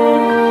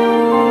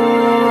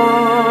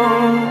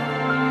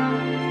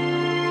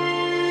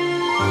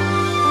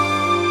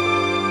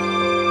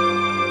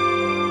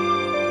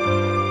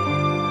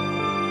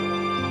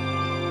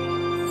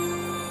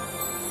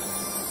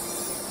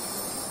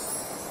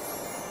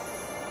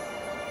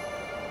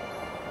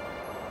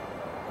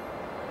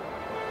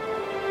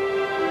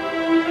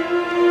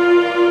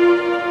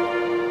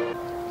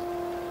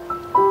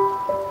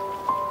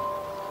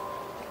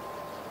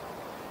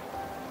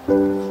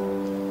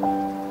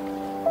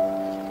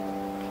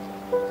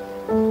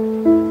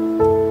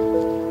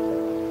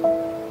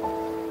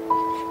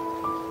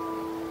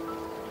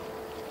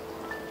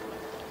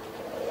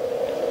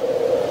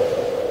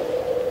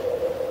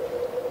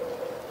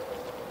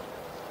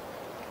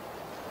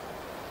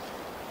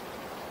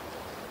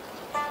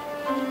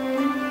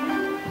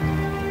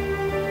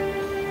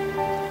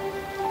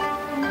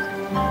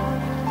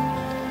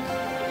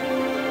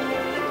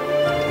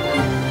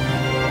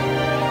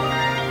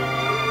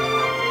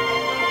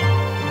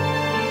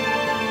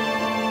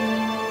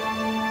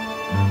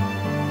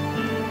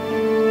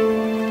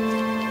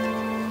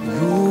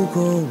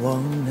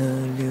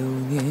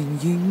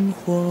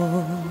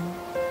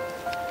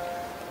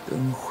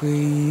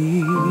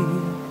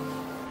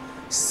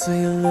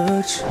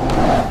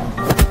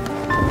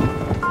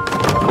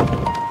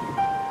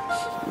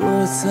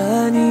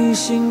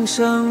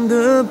上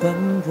的斑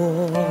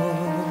驳，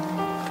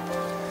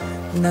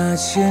那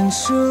牵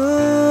扯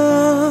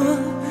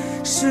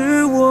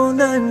是我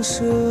难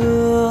舍。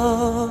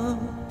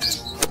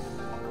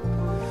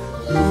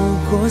如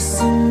果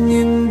思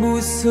念不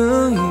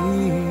曾遗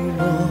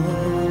落，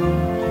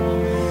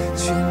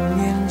眷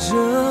念着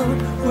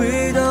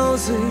回到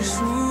最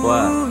初。喂，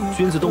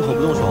君子动口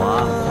不动手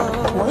啊！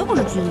我又不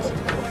是君子，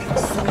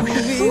我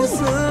是淑女。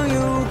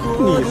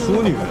你淑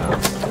女？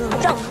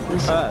让回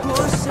手！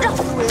让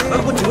回手！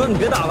不，警官，你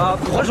别打了，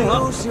还手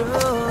了！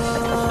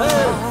哎。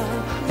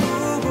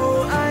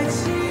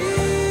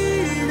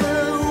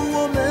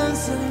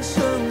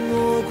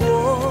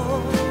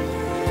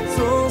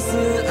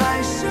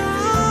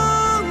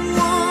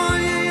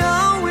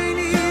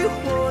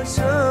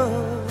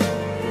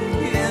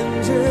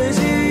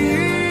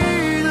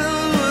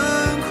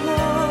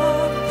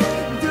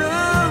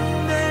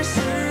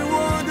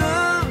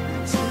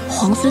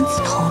皇孙子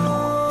透露，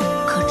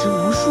之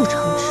无数城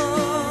池，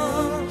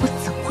我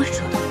怎会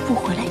舍得不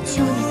回来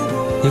救你呢？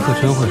你可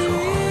真会说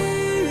话，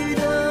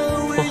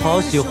我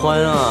好喜欢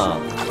啊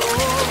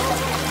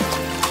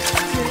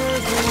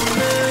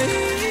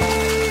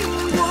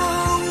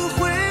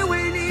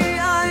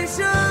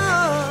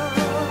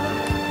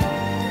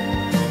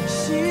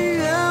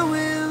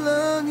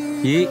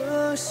！1、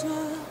2、3、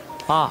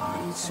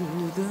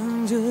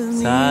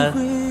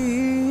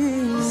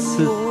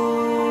4。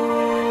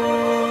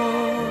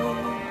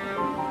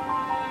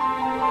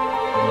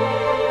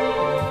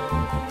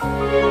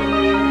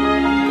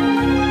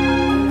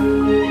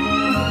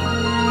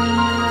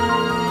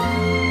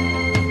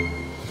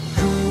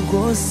如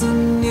果思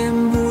念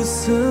不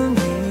曾遗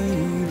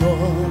落，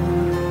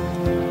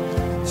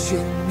悬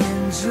念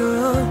着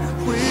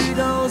回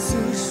到最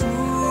初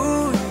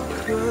一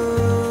刻。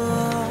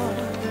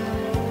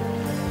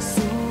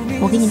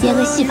我给你编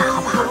个戏法好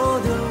不好？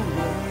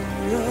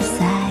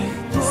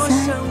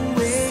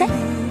塞，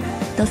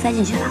都塞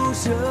进去了。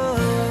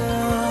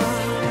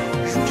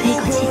吹一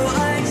口气。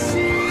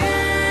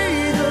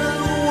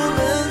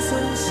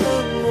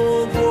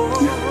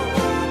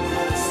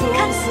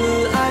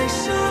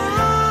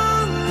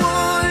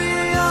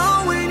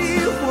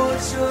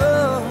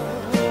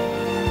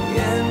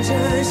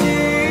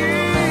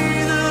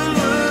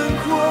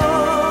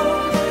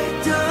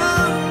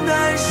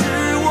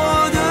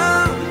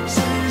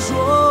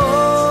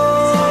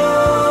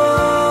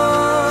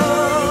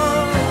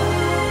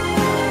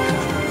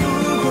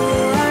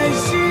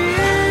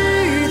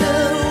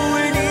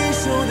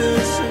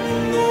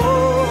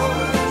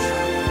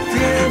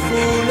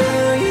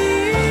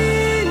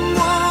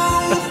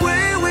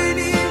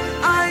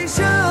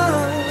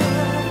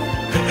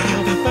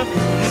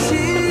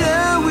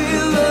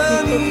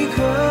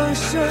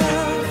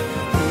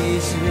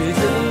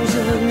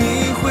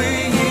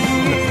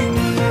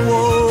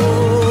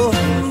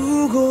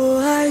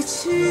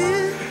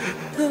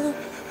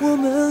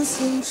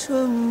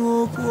承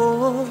诺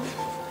过，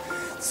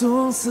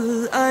从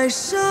此爱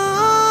上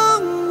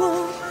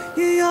我，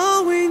也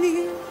要为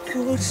你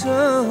活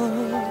着，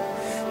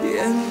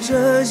沿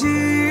着记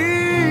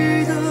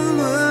忆的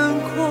轮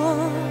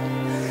廓，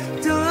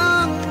等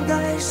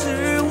待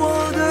是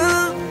我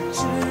的执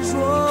着。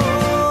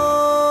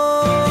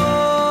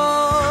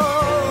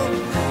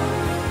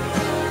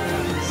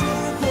如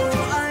果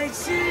还记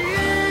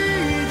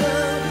得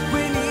为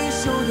你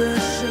守的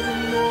承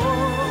诺。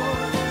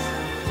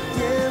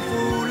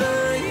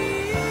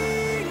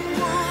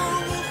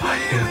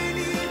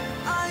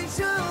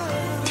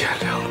天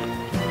亮了，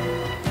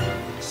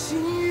心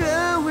愿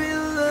为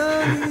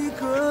了你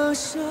割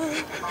舍，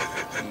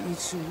一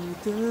直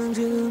等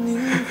着你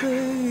回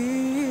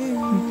应我。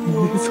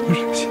你总任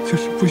性就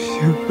是不行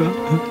啊！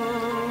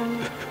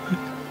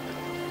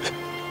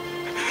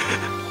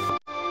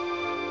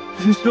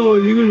你说我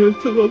一个人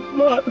怎么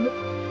办呢？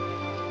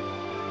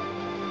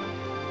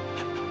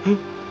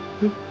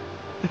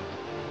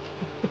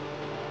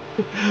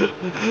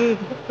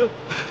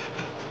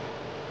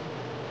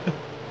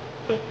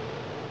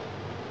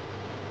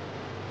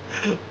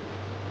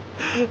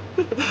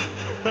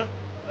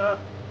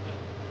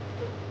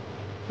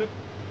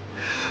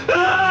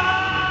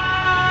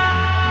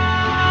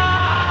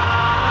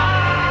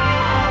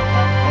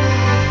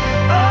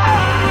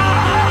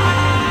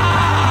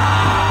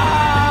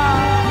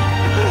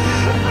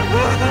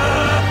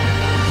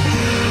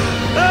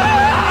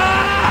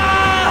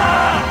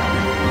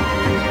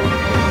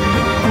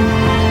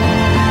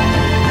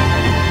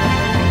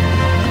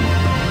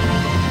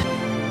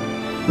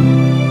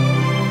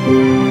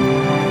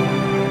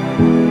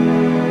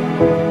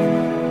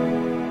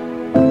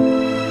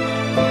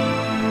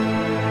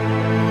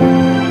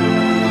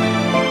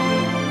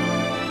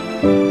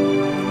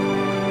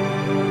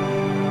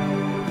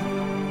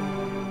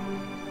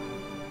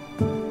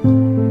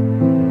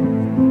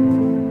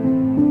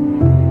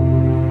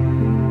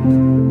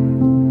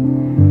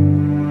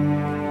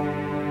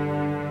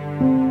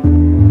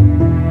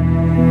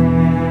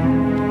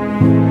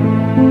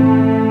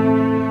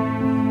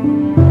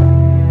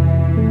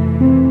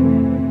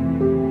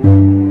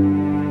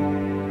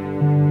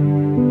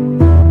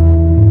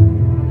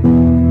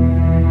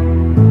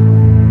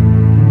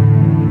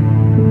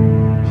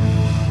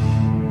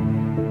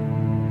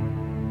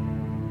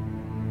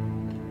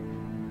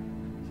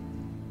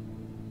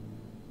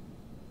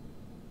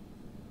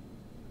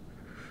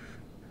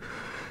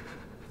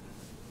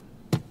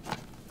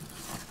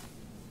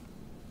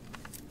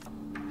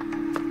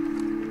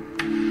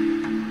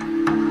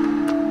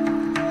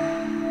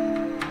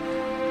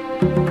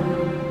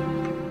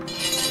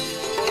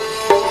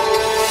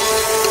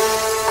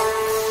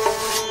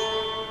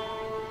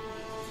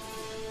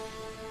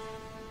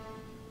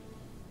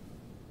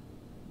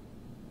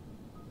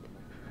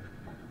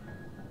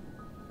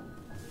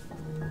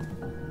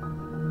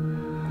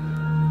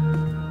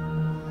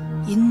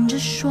迎着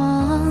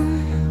霜，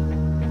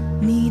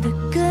你的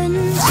跟进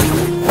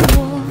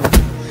我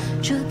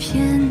这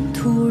片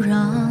土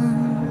壤，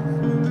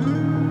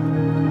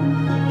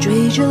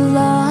追着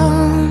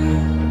浪，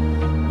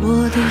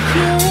我的也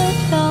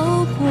漂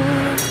泊，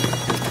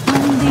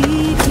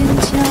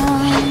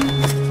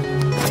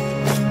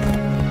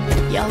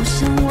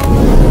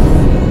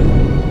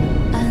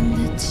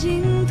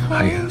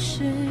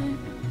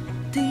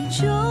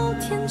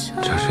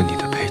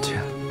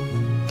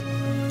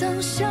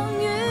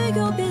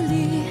又别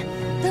离，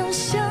当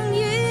相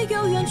依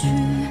又远去，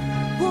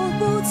我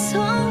不曾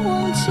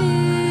忘记。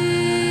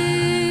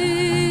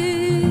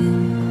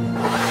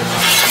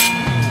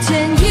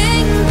剪影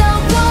刀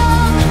光，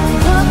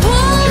划破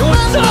繁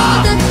华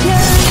的天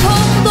空，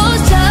落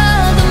下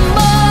的梦，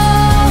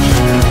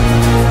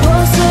破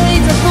碎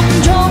在风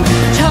中，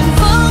长风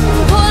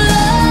破了，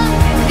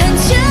看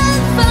见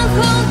泛红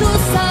土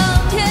桑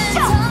田沧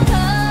海。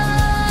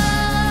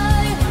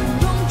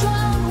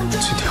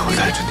今天我带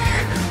着你。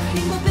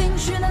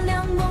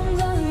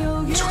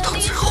 就当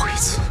最后一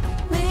次，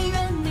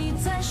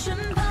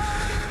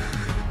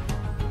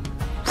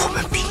我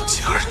们并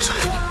肩而战。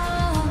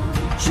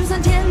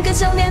13天更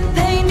想念，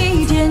陪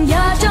你天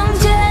涯仗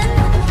剑，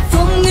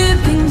风雨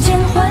并肩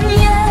欢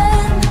颜，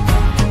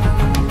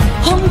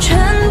红尘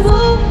无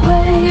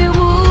悔无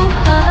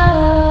憾。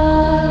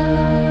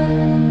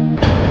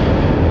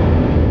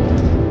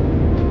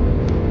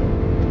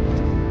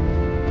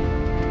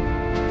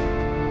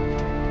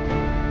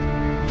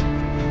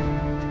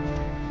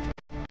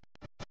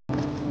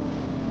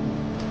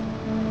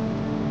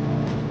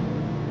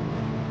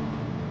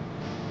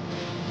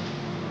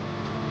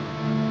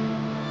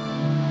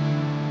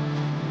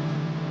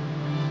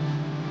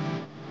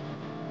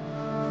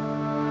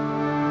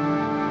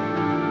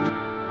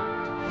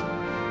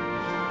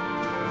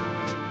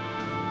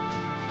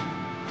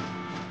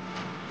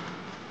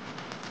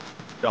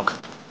让开！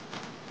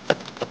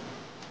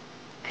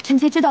臣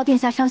妾知道殿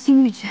下伤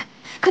心欲绝，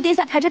可殿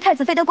下抬着太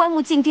子妃的棺木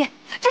进殿，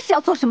这是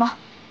要做什么？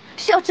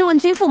是要质问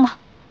君父吗？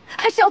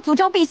还是要诅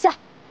咒陛下？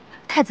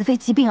太子妃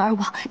疾病而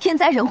亡，天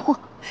灾人祸，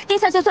殿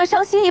下就算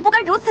伤心，也不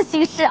该如此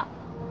行事啊！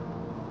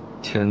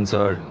天灾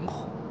人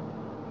祸，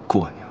姑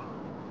娘，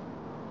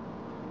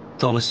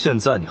到了现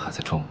在你还在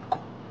装无辜。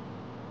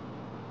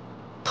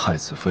太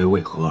子妃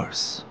为何而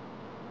死？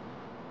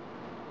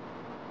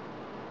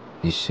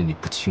你心里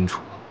不清楚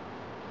吗？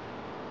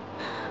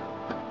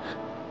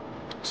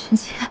 臣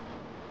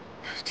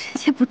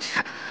妾不知。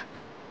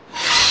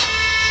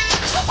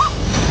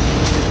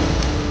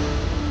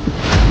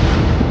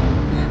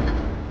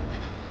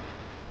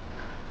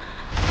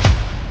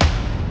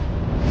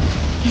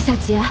殿下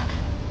节哀，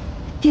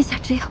殿下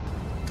这样，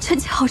臣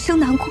妾好生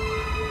难过。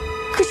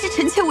可是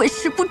臣妾委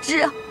实不知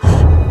啊。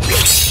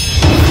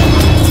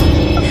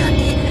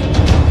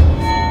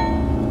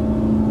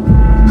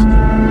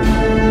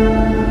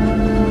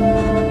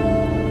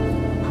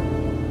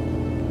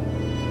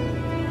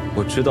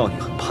我知道你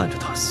很盼着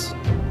他死，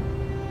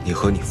你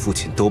和你父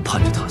亲都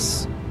盼着他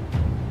死。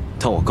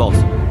但我告诉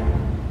你，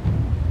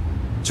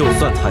就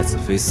算太子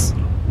妃死了，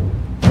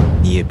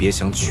你也别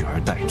想取而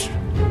代之。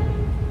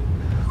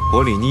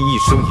我李逆一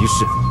生一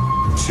世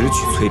只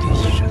娶崔莲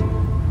一人，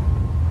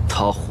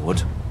她活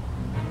着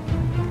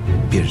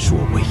便是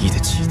我唯一的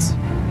妻子，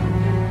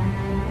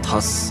她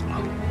死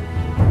了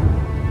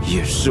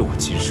也是我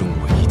今生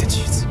唯一的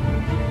妻子，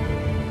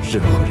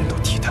任何人都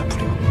替代不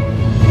了。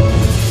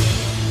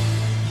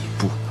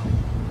 不能，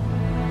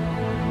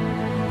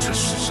这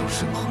世上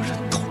任何人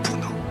都不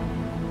能。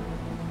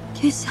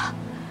殿下，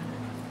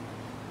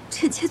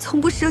臣妾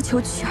从不奢求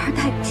取而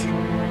代之，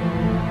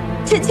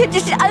臣妾只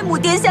是爱慕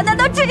殿下，难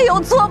道这有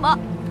错吗？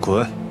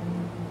滚！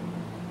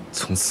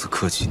从此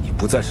刻起，你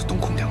不再是东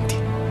宫良娣，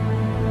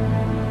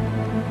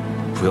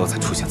不要再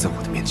出现在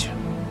我的面前，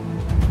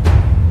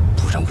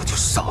不然我就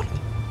杀了你。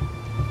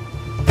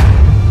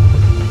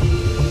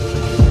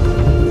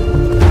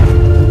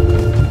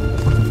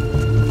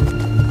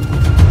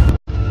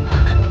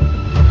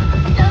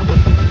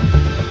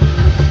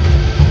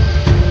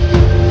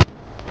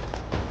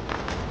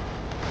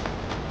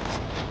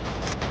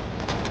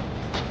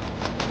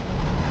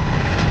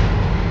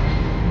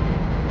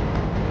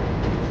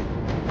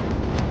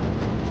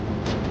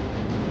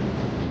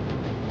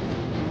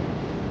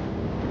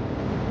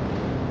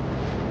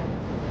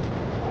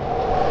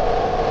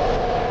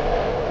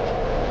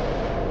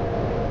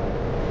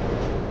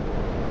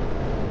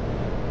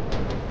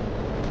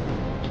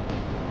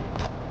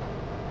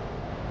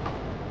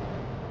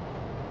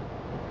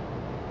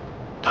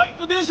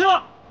 殿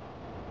下，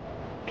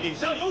陛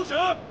下有旨，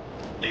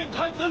令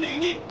太子李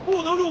逆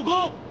不能入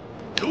宫。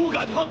如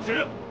敢抗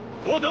旨，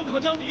我等可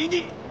将李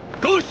逆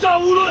格杀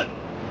无论。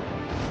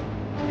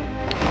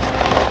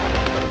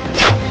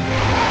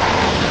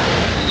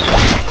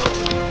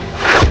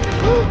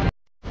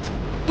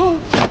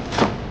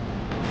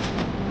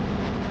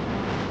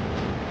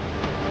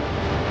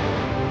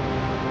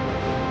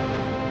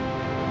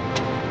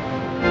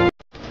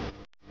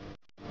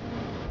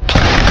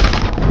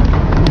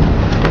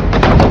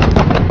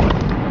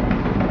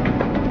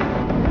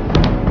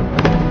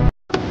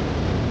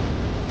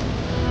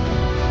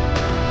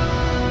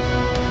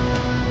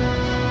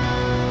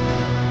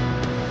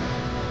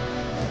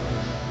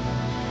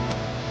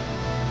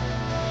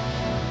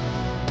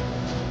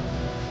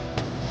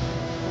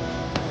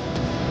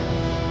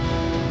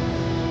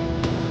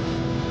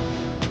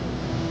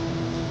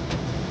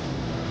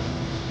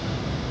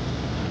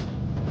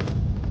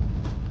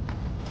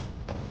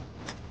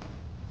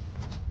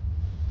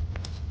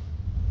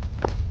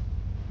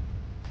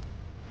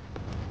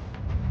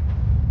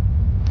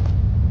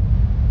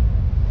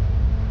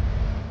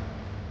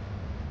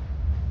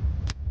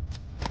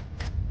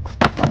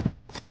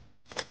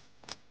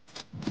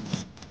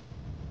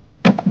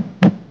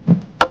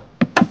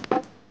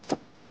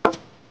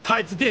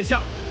太子殿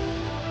下，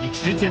你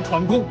持剑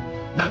闯宫，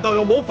难道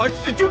要谋反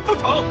弑君不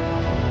成？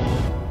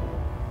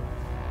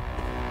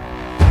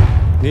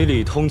你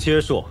里通街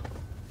说，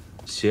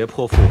胁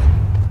迫父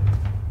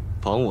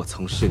皇，枉我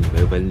曾视你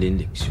为文林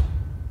领袖，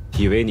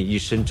以为你一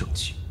身正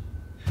气，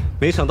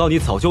没想到你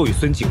早就与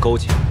孙敬勾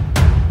结。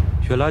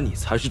原来你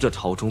才是这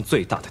朝中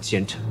最大的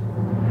奸臣。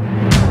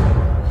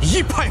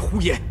一派胡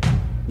言！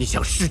你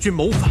想弑君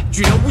谋反，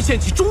居然诬陷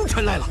起忠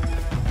臣来了！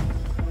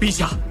陛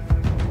下，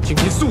请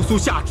您速速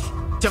下旨，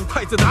将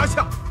太子拿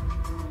下。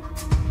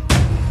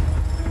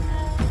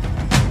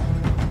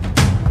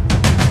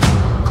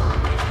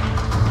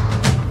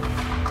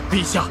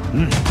陛下，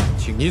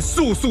请您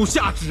速速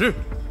下旨。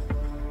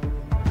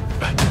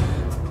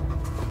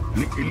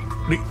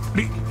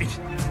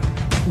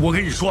我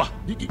跟你说，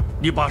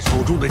你把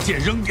手中的剑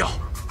扔掉，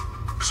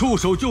束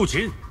手就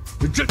擒，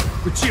这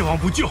切望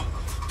不救。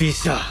陛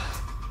下，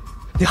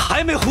你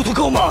还没糊涂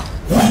够吗？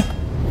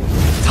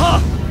他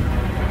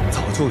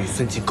早就与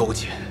孙敬勾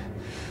结，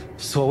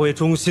所谓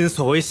忠心，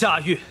所谓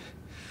下狱，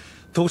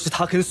都是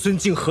他跟孙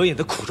敬合演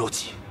的苦肉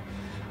计。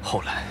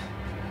后来，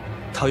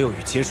他又与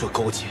奸硕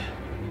勾结，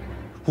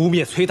污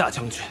蔑崔大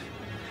将军，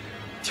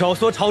挑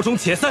唆朝中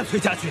解散崔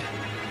家军，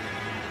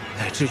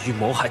乃至于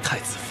谋害太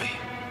子妃。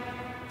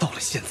到了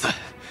现在，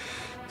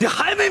你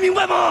还没明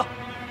白吗？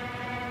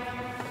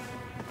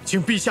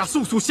请陛下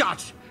速速下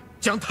旨，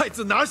将太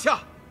子拿下。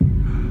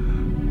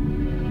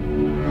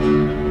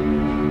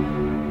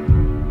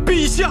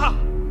陛下，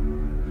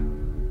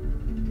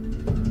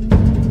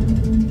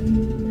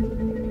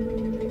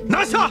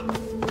拿下！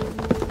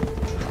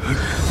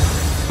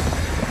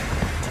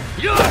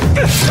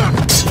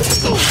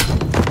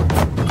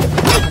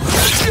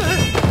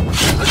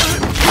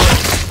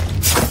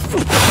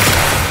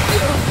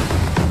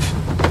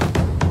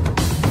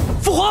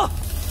父皇，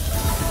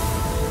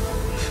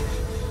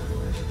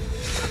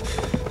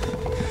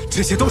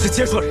这些都是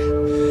奸硕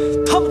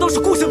人，他们都是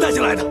孤行带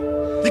进来的。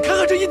你看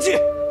看这印记，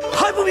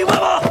还不明白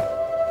吗？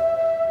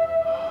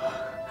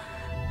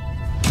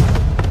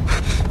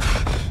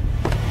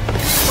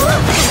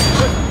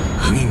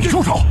你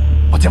住手！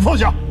把剑放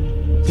下！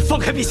你放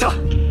开陛下！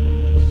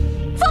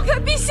放开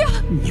陛下！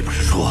你不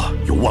是说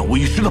有万无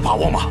一失的把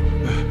握吗？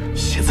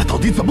现在到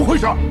底怎么回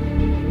事？顾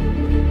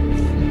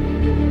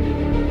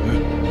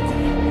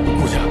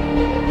家，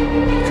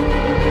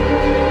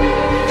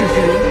这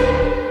些人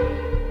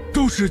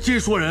都是奸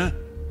硕人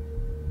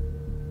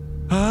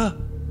啊！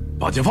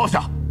把剑放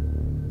下，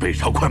备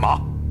上快马，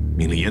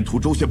命令沿途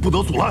州县不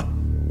得阻拦，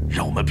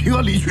让我们平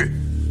安离去。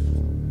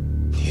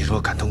你若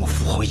敢动我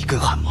父皇一根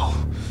汗毛，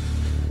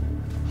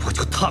我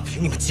就踏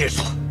平你们奸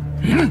硕！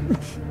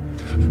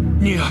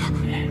宁儿，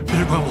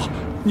别管我，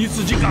你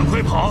自己赶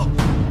快跑！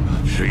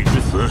事已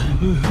至此，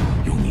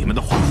用你们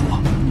的话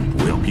说，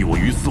不要逼我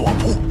鱼死网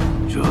破。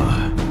这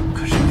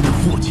可是你的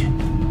父亲，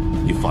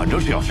你反正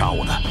是要杀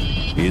我的，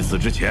临死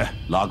之前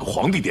拉个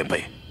皇帝垫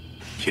背，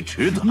也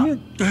值得了。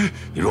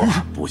你若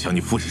不想你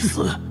父亲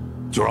死，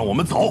就让我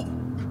们走，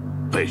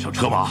备上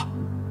车马，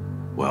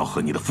我要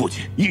和你的父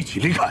亲一起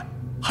离开，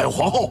还有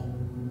皇后。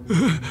不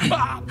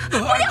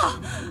要！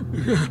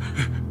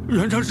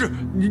袁常侍，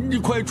你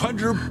快传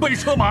旨备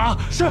车马。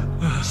是。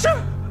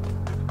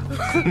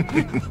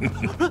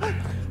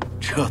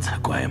这才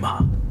乖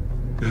嘛！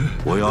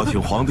我邀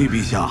请皇帝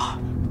陛下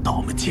到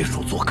我们街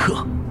署做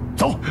客，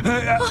走。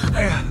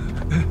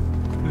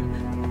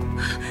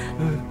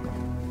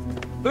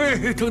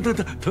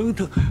疼！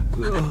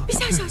陛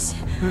下小心！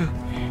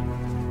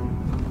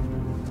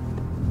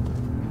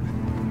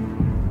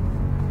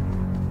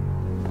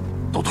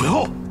都退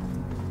后！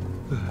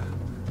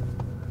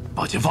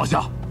把剑放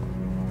下！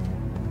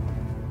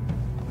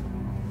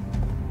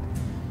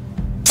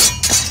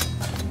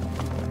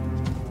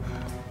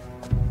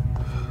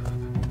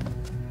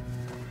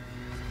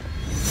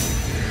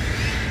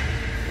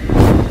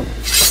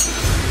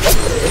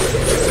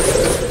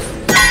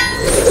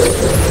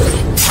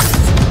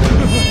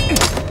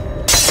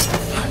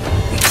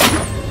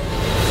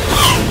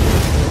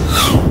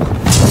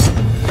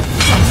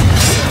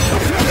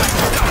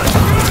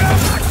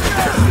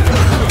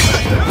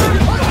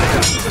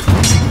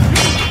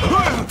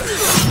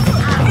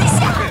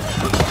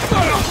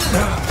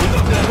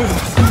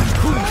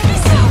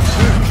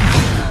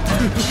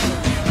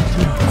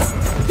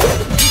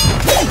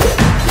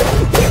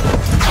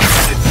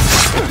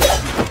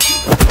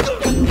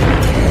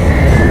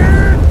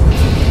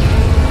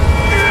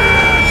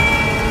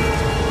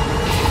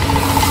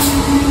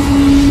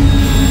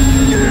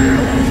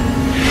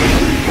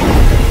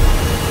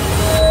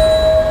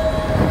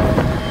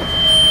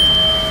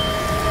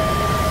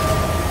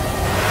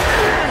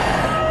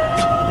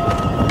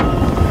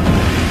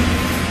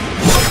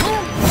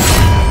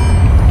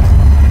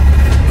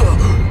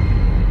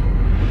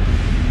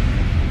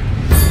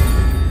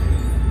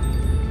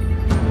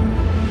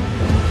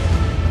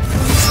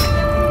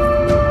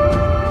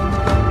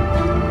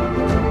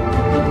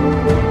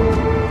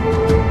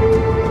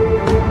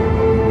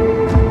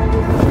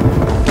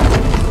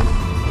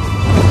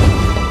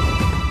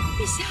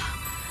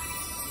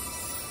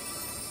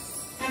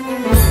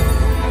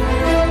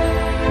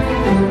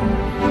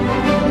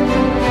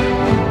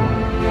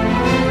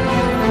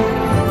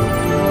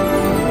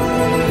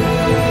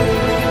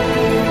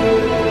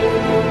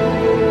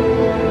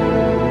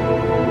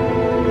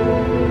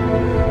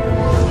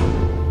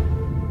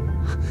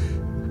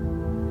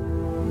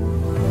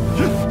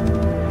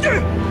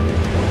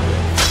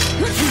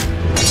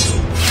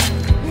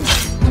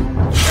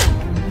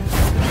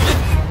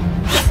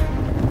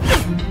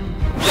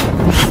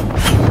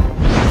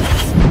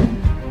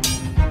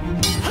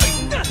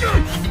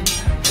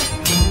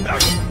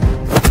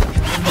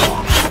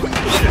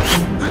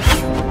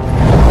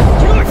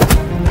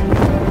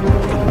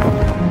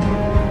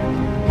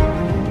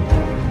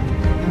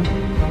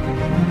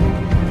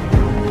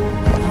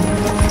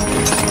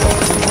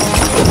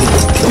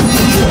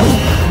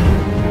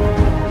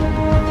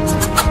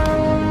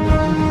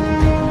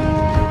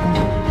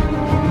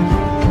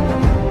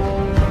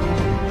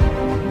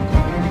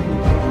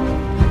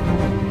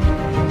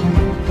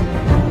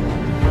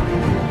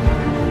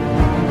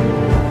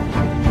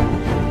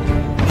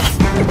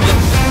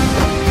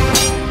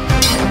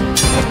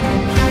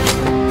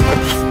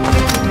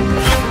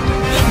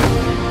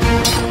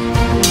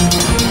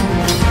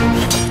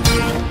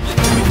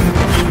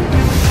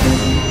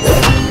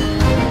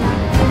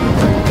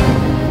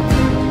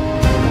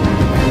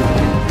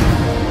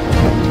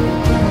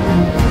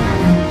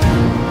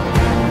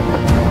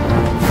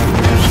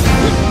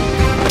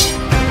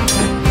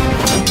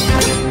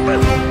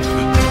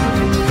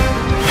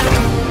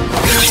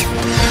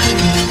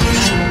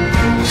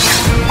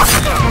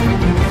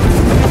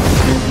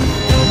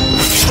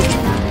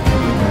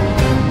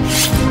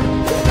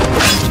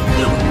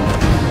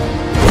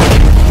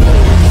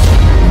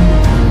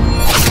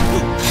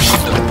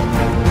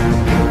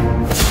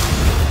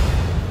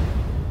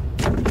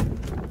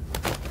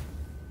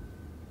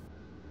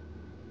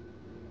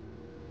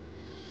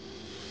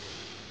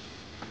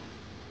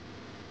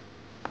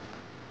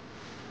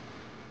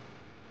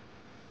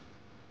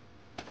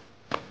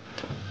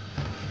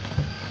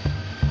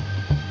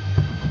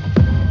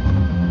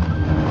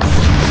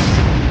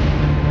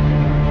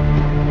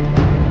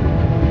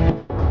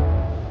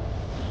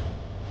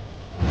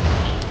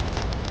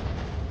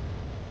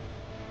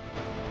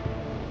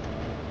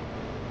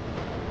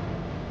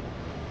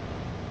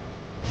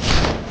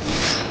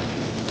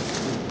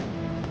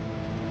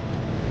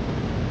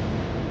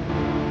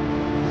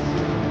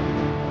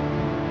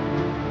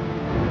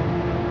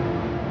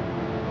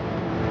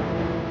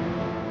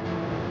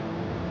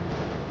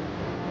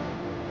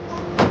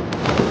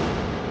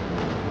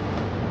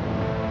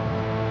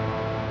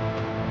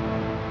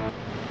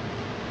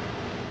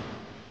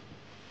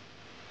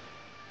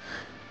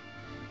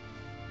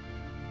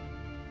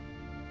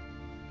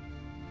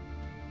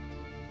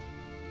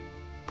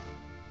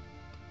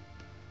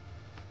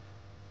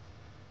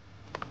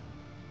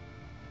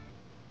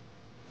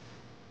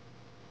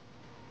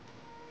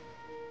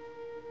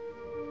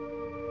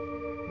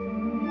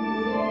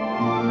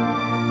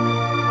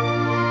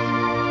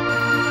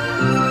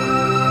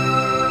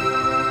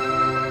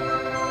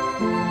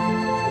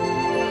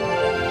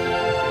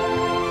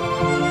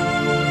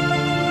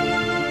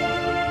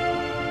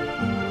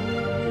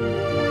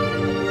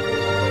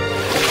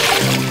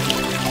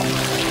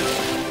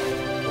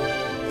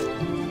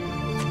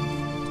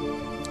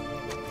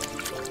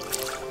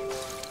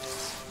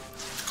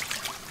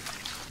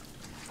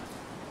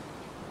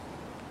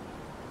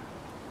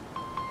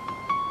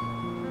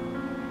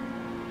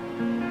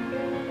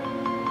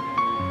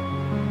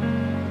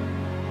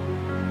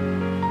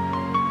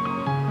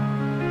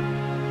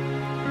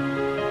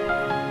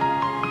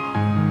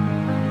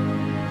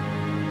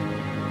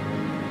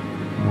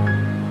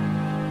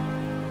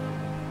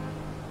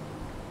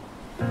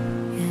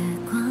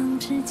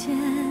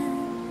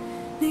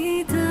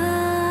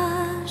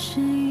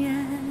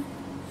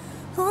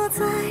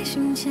在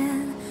心间，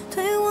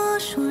对我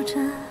说着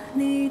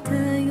你的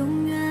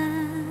永远。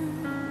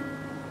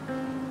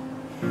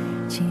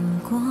经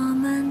过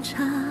漫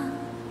长，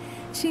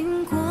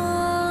经过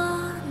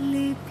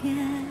离别，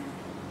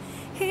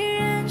依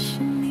然是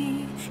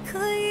你可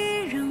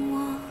以让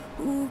我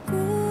不顾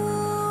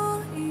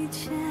一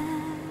切。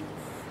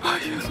阿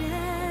爷，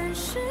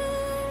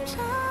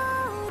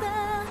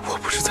我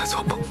不是在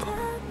做梦吧？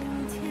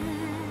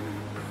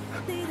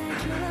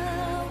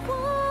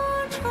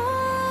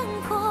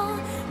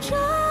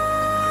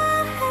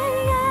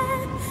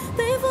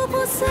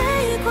破碎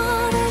过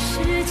的世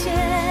界，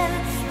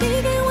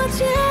你给我坚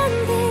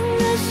定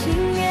的信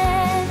念，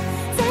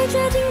在绝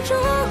境中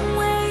唯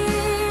一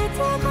的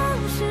光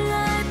是爱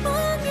不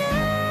灭。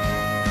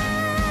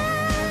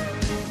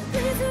你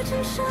最承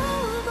受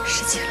过的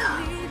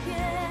离别，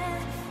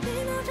你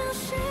能找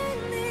寻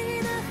你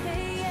的黑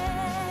夜，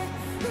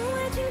无畏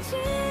荆棘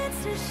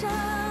刺伤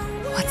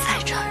我在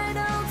这儿，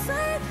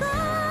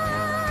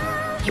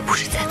你不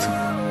是在做梦。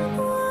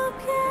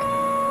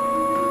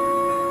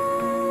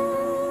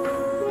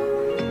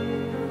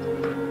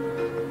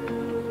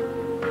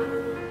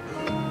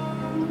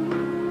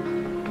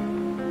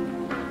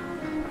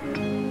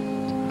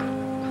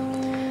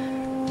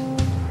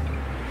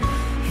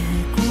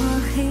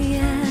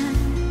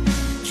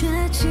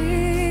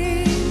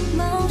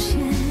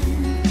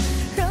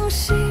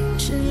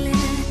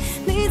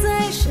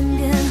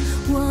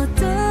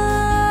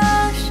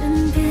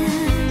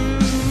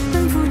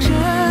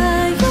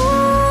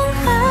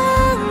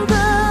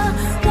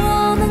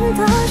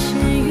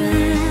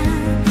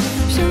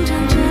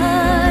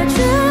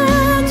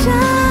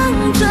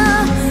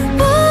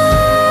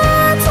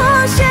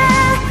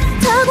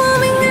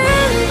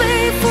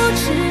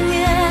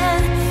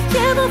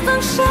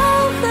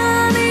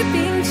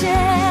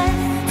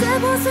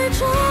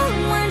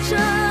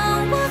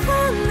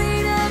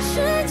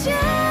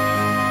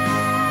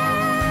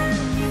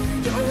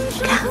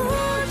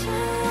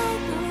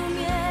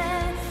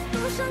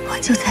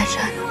就在这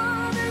儿，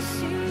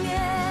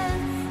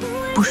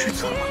不是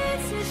做梦。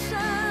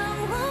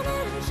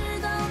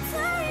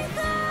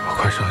我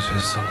快伤心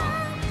死了。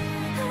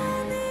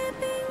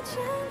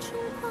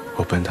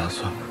我本打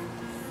算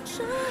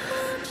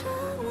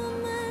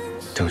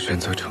等选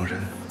择成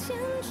人，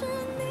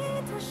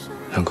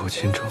能够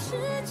亲着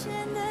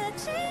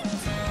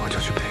我就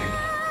去陪你。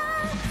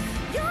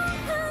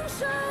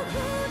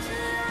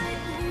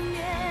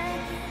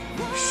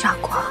傻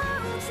瓜。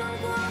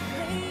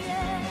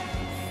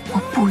我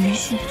不允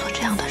许你做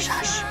这样的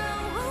傻事。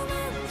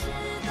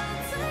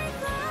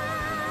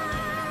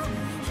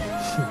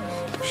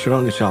谁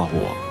让你吓唬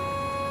我？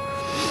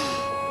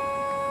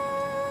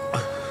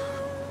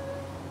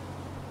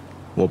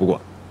我不管，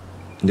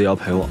你得要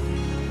陪我。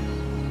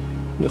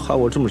你害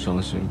我这么伤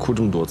心，哭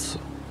这么多次。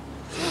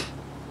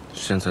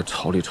现在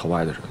朝里朝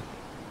外的人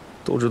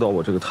都知道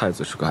我这个太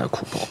子是个爱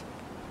哭包。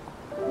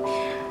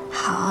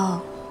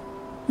好，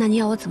那你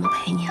要我怎么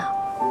陪你啊？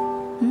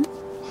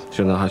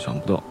现在还想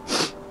不到。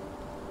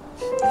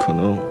可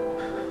能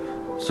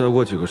再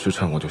过几个时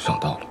辰我就想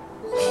到了。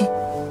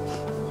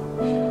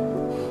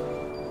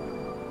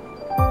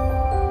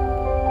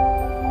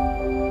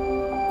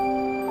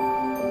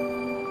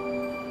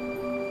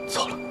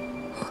走了。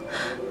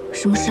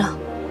什么事啊？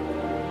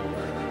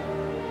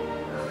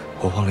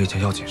我忘了一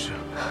件要紧事。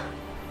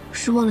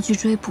是忘了去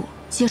追捕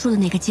接收的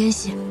哪个奸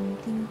细，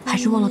还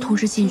是忘了通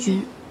知禁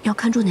军要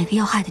看住哪个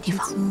要害的地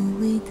方？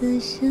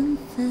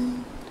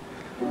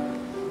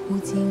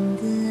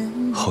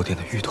后殿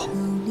的芋头，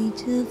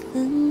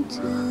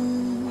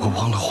我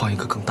忘了换一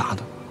个更大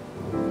的。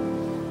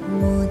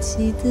默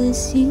契的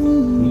信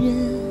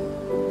任，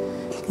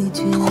隔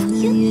绝了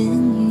言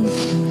语，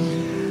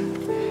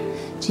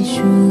只属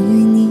于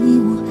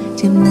你我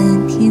这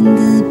漫天的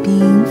缤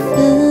纷。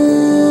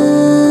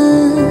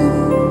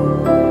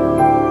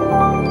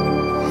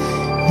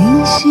你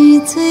是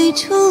最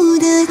初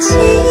的期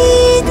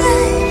待，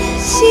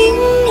心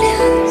亮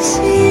起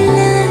来。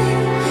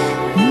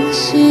你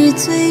是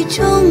最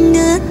终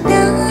的答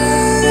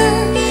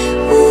案，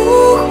无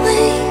悔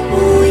无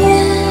言。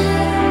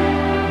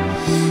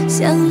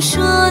想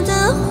说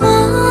的话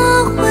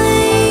汇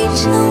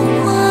成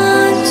画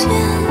卷，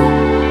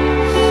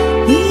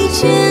一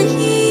卷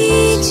一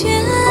卷。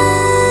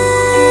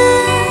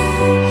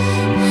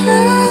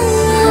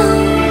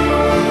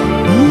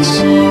你是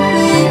唯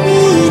一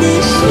的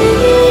誓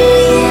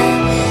言，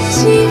心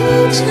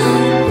照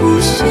不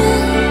宣。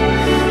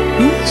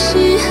你是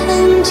很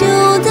久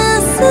的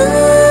思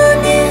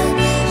念，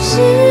始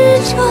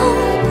终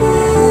不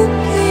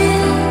变。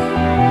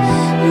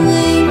为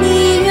你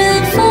愿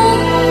放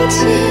弃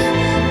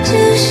这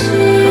世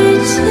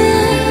界，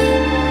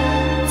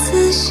此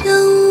生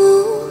无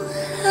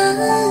憾。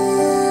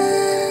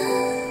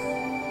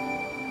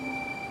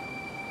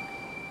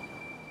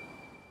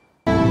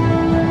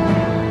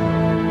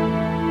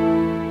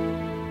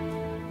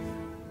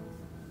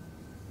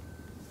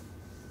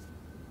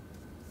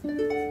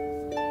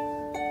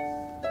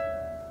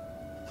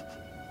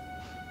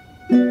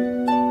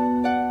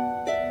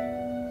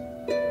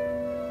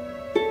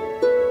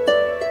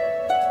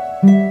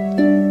十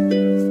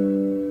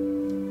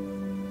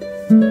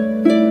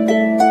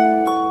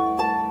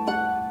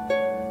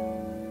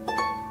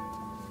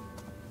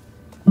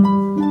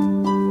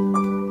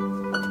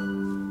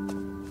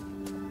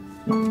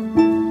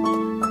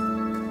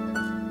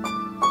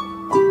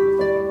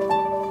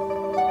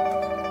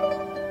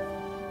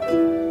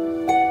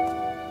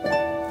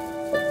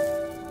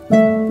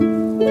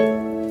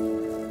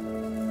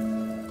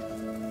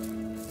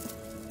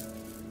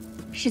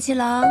七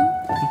郎，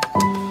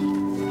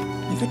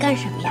你在干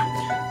什么呀？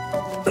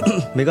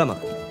没干嘛。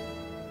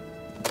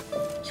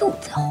又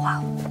在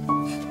画我，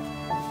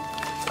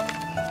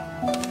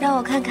让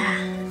我看看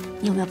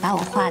你有没有把我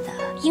画的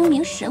英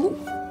明神武。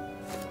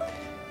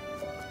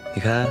你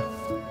看，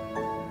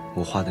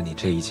我画的你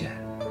这一剑，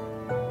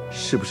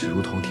是不是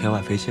如同天外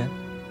飞仙？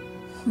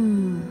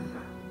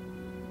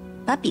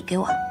把笔给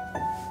我。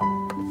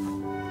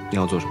你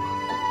要做什么？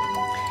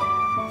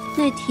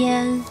那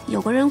天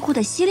有个人哭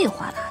得稀里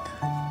哗啦的，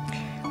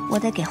我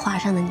得给画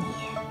上的你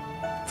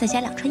再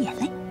加2串眼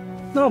泪。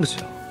那不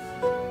行，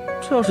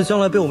这要是将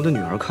来被我们的女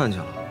儿看见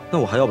了，那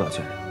我还要不要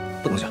见人？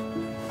不能讲。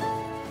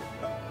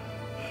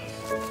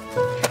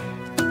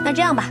那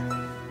这样吧，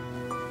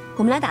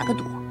我们来打个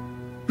赌，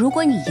如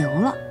果你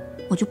赢了，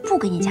我就不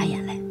给你加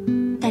眼泪；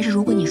但是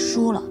如果你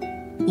输了，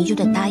你就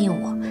得答应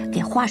我，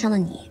给画上的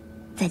你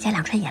再加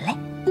2串眼泪。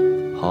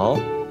好，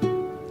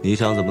你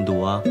想怎么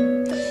赌啊？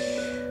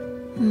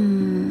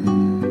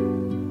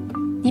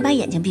你把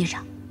眼睛闭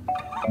上，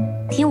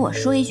听我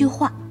说一句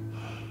话。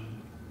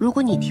如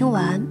果你听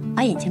完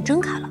把眼睛睁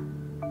开了，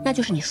那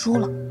就是你输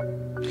了；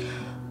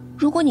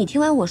如果你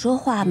听完我说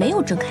话没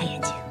有睁开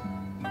眼睛，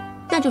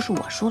那就是我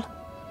输了。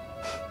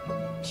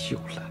又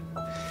来，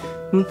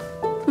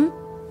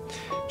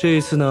这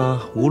一次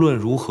呢，无论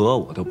如何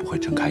我都不会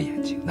睁开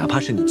眼睛，哪怕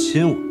是你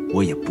亲我，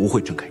我也不会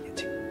睁开眼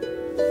睛。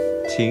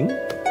请。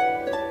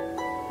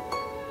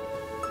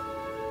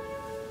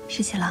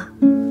十七郎，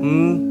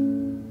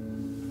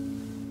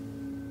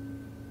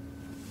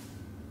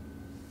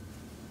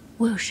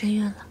我有身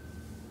孕了。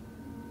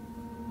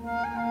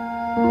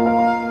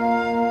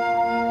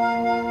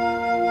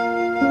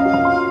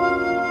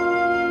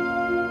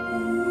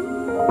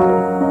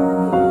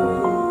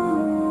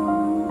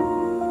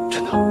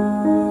真的？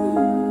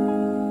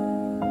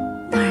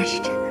当然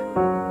是真的。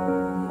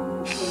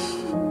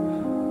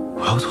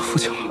我要做父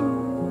亲了。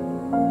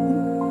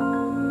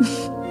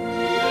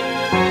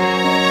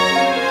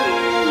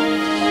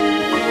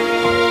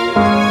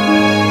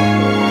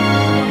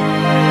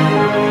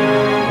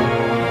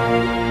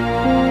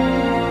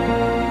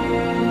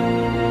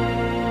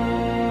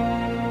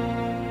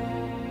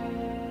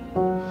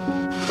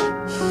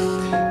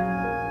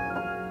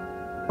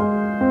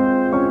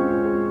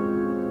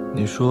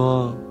你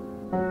说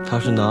他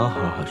是男孩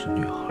还是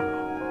女孩？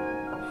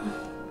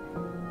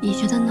你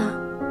觉得呢？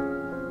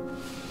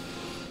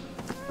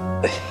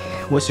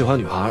我喜欢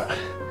女孩，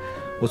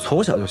我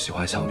从小就喜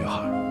欢小女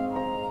孩。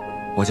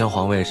我将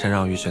皇位禅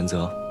让于玄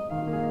泽，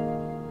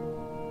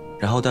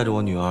然后带着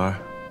我女儿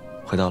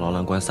回到劳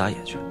兰关撒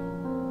野去。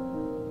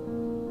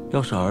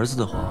要是儿子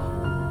的话，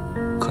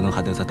可能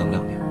还得再等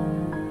2年。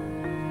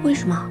为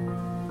什么？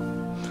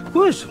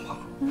为什么？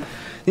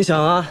你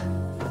想啊，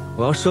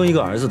我要生一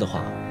个儿子的话，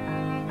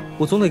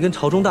我总得跟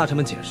朝中大臣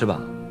们解释吧，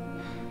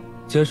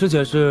解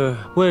释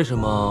为什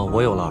么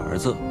我有了儿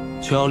子，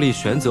却要立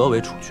玄泽为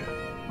储君，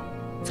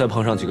再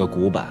碰上几个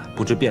古板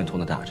不知变通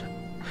的大臣，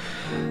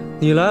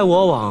你来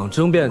我往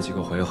争辩几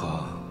个回合，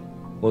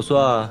我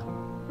算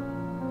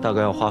大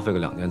概要花费个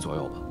2年左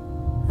右吧。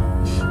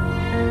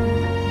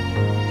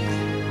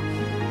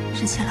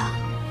十七郎，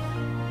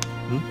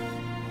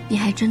你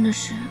还真的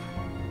是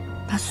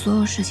把所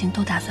有事情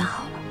都打算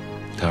好了。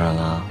当然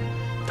了，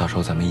到时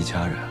候咱们一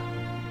家人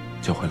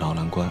就回劳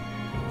兰关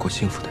过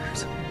幸福的日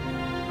子，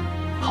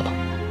好吧？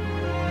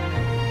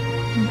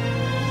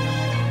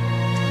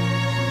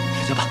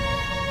睡觉吧。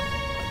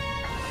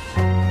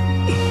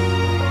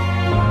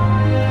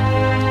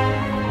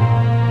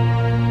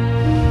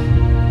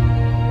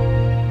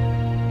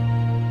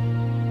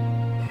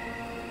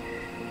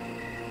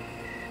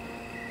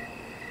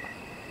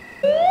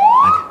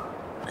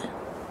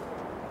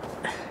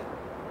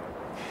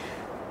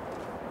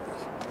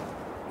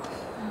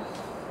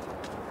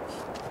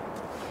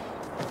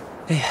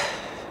哎呀，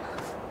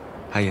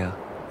阿姨，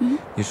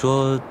你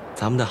说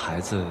咱们的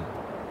孩子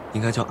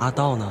应该叫阿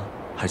道呢，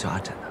还是叫阿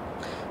枕呢？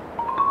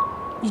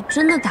你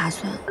真的打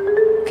算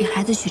给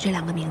孩子取这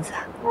2个名字啊？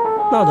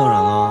那当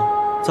然了，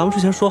咱们之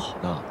前说好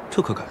的，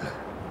这可改不了。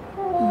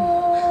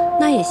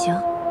那也行。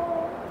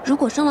如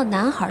果生了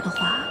男孩的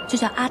话，就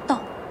叫阿道；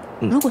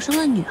如果生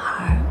了女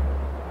孩，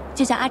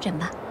就叫阿枕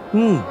吧。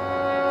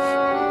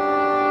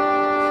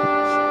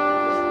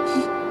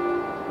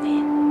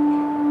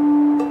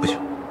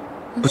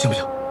不行，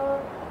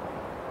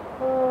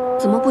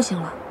怎么不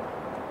行了？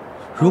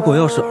如果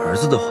要是儿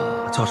子的话，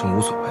叫什么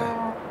无所谓，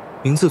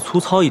名字粗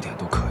糙一点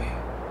都可以。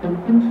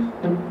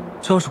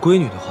这要是闺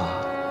女的话，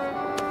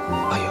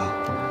阿姨，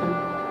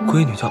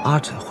闺女叫阿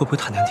枕会不会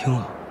太难听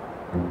了？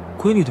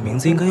闺女的名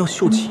字应该要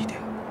秀气一点，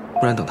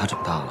不然等她长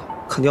大了，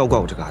肯定要怪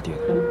我这个阿爹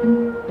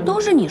的。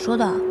都是你说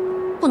的，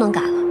不能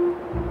改了，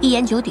一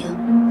言九鼎。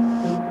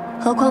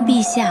何况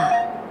陛下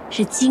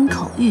是金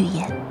口玉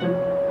言，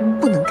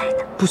不能改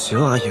的。不行，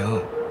阿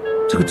莹，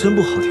这个真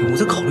不好听，我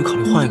再考虑考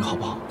虑，换一个好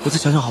不好？我再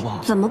想想好不好？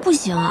怎么不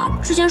行啊？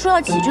之前说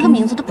要起这个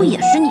名字的不也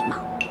是你吗？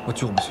我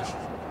就不行。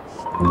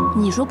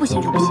你说不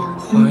行就不行，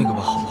换一个吧，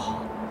好不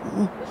好？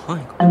换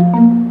一个。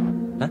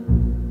来，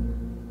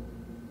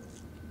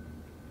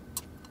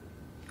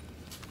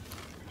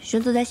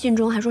玄子在信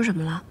中还说什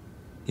么了？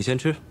你先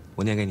吃，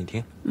我念给你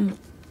听。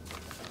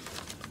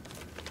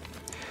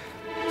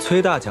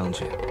崔大将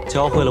军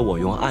教会了我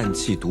用暗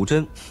器毒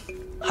针，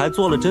还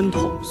做了针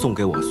筒送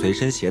给我随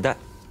身携带。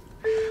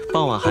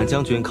傍晚韩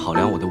将军考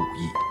量我的武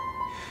艺，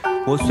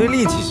我虽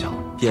力气小，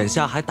眼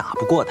下还打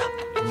不过他，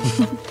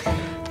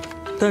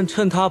但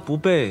趁他不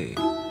备，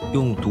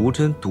用毒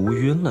针毒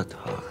晕了他。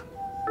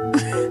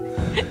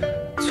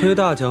崔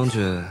大将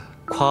军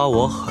夸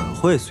我很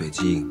会随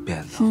机应变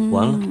呢，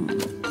完了，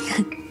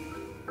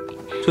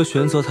这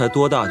玄泽才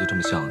多大就这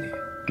么像你，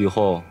以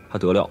后还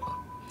得了吗？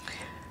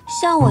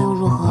像我又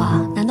如何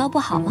啊？难道不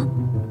好吗？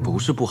不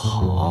是不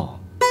好，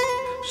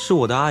是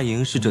我的阿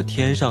莹是这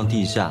天上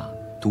地下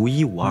独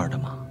一无二的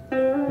嘛，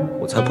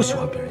我才不喜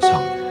欢别人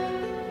像你。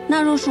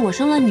那若是我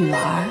生了女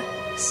儿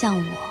像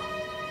我，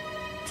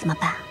怎么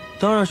办？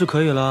当然是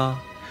可以了，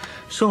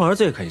生儿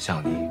子也可以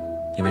像你，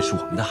因为是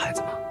我们的孩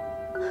子嘛。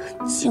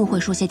净会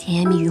说些甜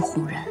言蜜语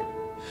哄人，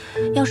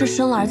要是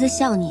生了儿子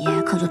像你，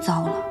可就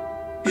糟了，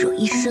惹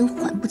一身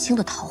还不清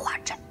的桃花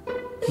债。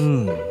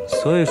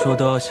所以说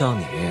都要像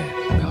你，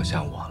不要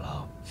像我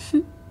了。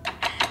哼。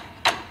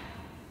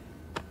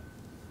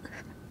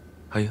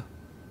哎呀，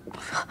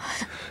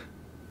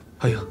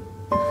哎呀，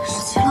生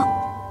气了，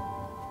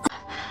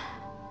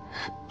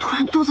突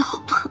然肚子好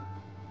疼。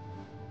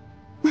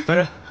来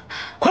人，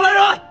快来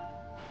人！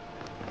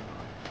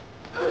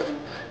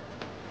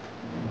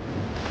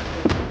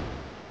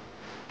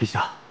陛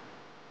下，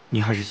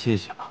您还是歇一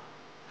歇吧。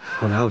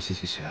我哪有歇？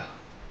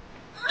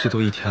这都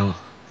1天了，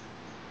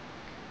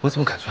我怎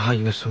么感觉阿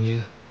莹的声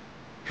音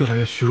越来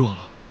越虚弱了？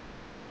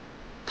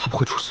她不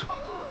会出事吧？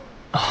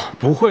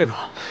不会的，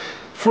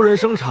夫人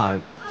生产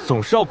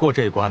总是要过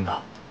这一关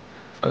的。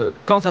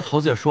刚才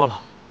桃子也说了，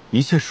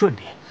一切顺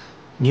利，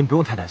您不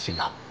用太担心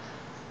的。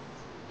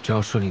这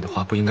要顺利的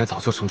话，不应该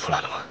早就生出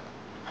来了吗？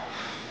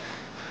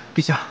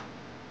陛下，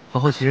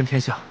皇后吉人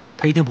天相，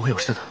她一定不会有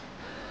事的。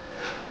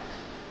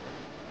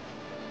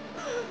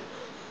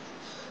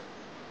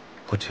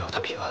我只要她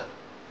平安，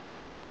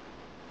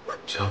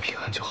只要平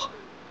安就好。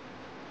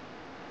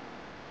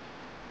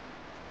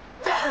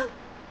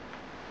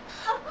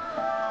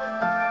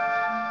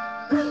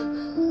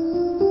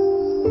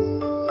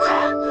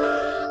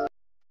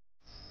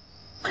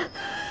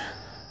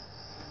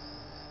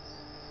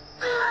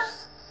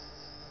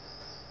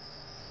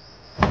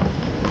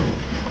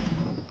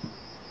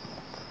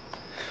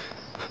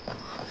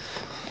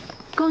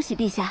恭喜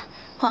陛下，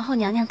皇后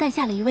娘娘诞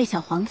下了一位小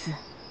皇子。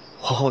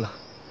皇后呢？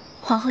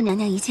皇后娘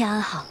娘一切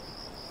安好。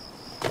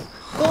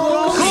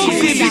恭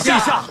喜陛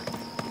下！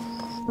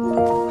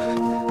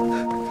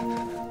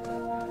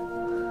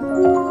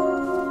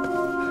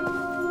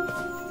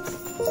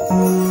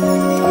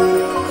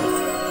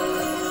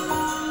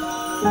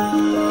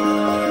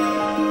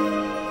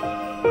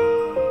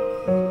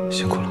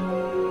辛苦了。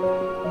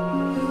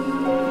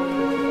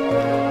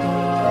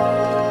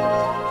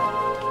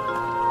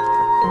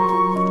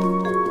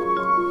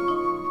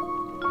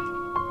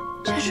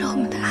这是我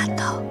们的阿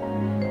道。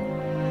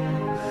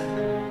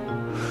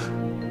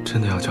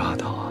真的要叫阿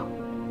道啊？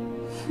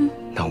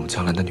那我们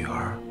将来的女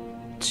儿，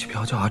岂不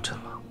要叫阿珍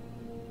了？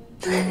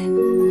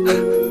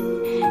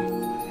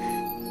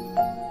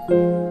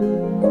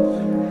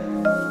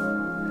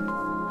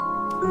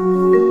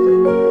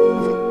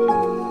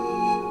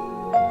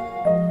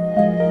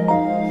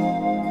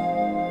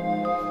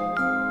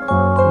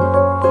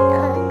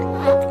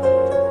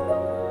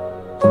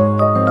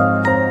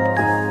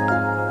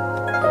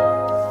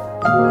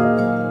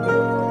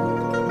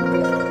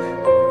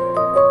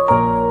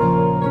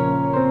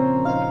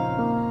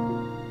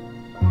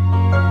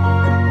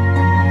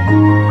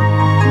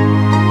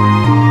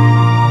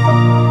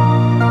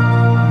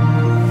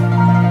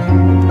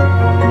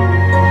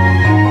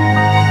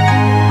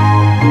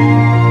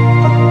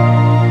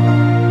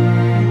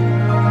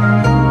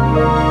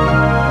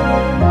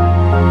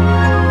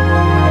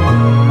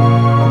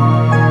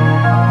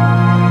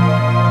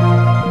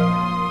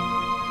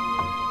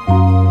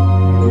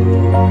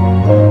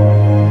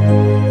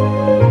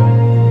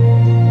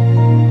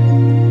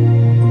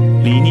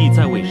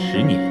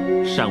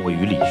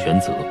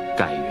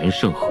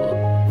盛和，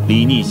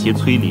李逆携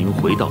崔林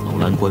回到劳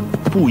兰关，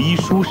布衣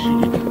书史，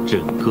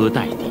枕戈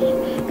待敌，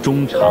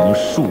终偿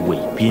数位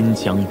边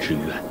疆之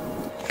愿。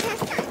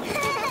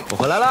我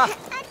回来了，阿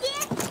爹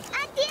回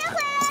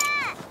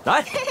来！来，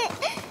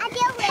阿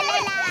爹回来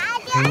了！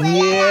阿爹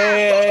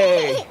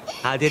耶！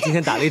阿爹今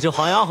天打了一只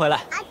黄羊回来，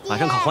马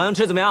上烤黄羊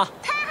吃怎么样？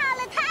太好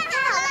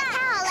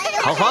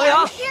了！烤黄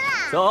羊，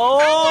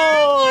走！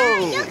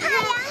有烤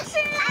羊吃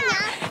了！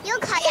有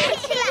烤羊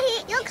吃了！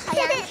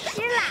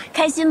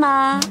开心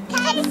吗？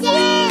开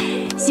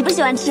心。喜不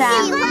喜欢吃啊？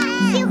喜欢，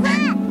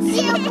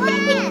喜欢，喜欢。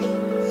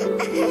喜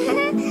欢，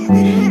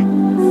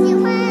喜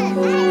欢，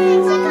要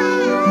吃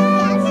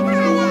烤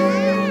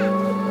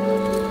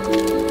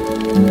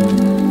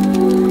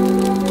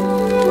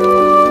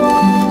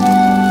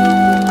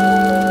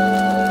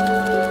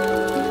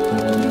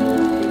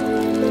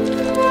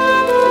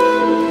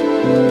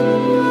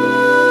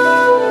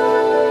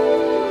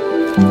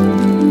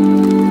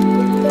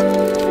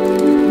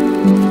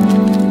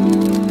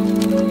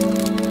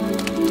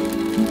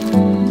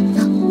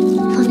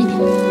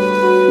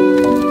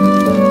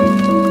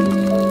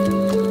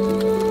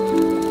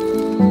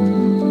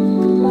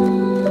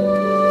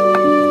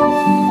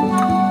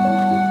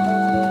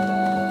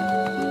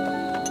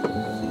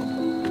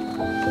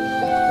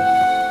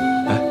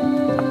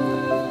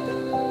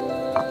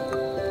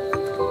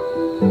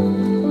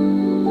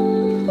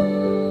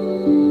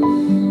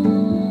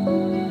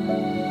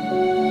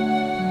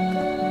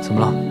怎么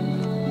了？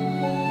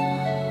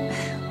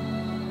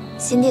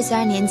新帝虽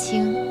然年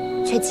轻，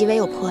却极为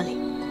有魄力。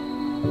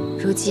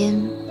如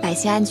今百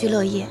姓安居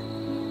乐业，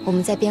我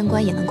们在边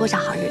关也能过上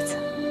好日子，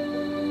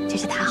这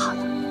是他好了。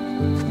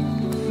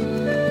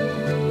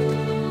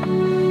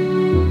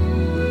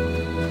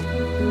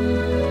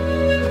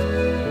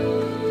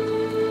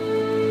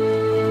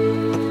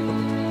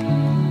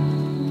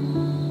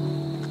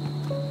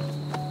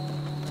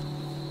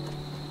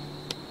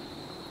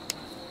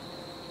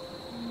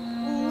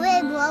五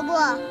位伯伯，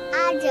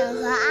阿枕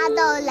和阿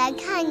豆来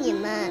看你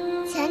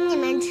们，请你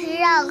们吃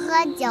肉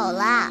喝酒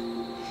了。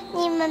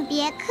你们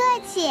别客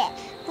气，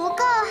不够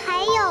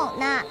还有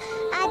呢。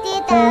阿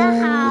爹打了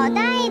好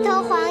大一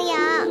头黄羊。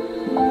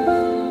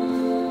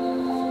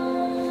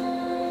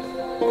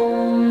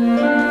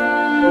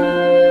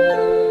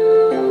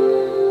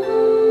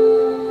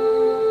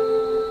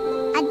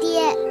阿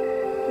爹，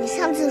你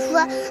上次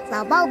说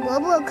老鲍伯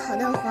伯烤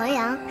的黄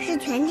羊是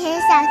全天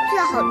下最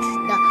好吃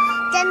的，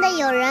真的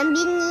有人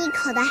比你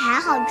烤的还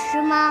好吃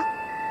吗？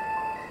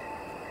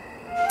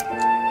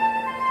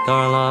当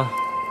然啦，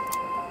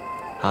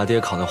阿爹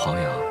烤的黄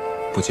羊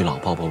不及老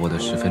鲍伯伯的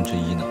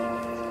1/10呢。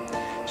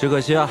只可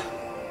惜啊，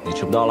你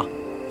吃不到了。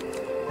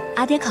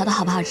阿爹烤的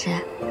好不好吃？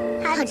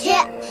好吃。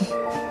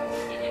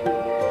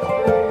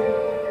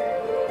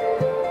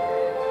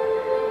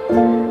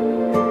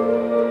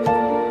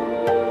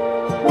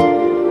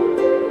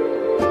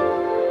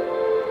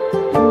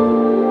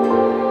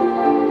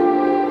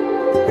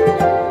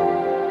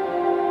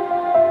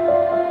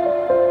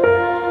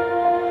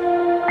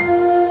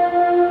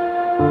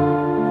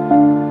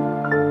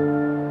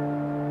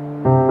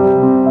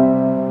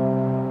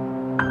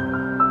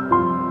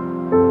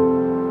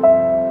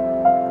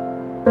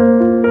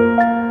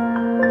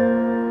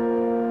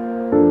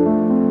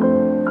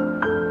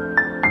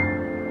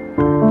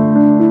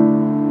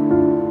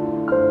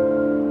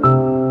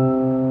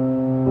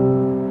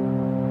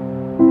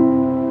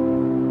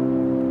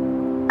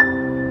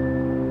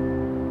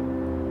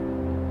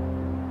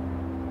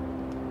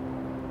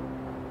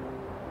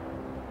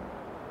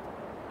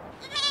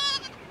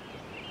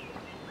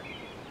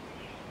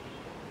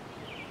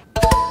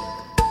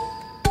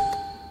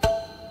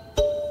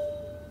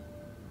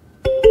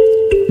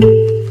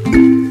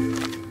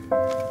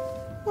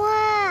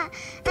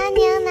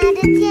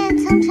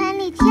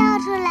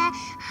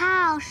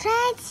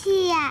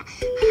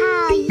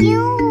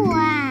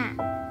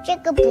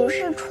不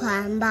是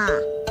船吧？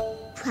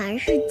船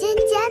是尖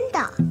尖的。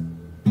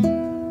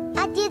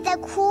阿爹在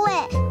哭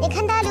哎，你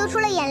看他流出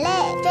了眼泪，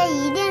这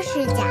一定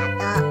是假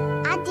的。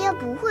阿爹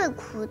不会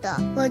哭的，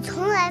我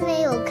从来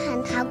没有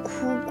看他哭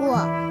过。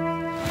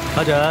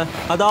阿枕、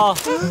阿道，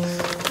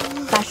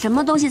把什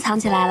么东西藏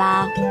起来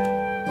了？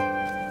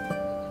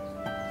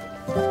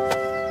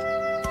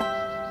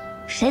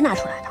谁拿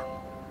出来的？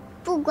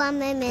不关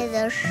妹妹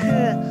的事，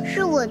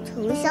是我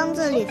从箱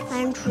子里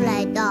翻出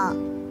来的。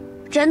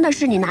真的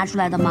是你拿出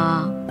来的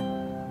吗？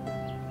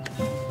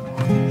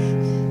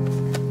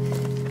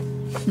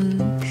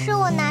是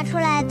我拿出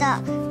来的。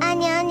阿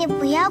娘，你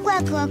不要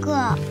怪哥哥。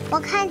我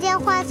看见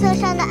画册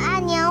上的阿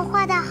娘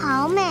画得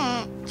好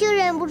美，就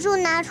忍不住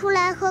拿出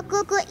来和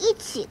哥哥一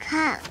起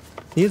看。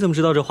你怎么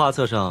知道这画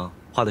册上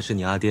画的是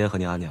你阿爹和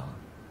你阿娘？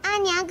阿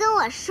娘跟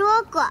我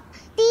说过，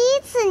第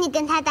一次你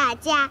跟他打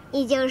架，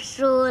你就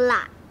输了。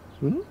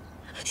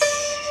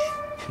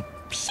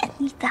骗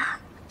你的。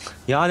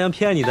你阿娘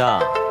骗你的。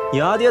你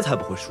阿爹才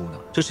不会输呢，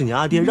这是你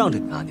阿爹让着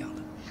你阿娘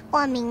的。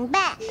我明白，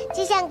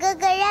就像哥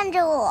哥让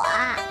着我。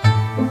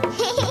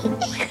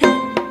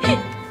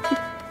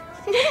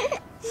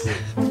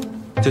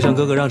就像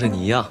哥哥让着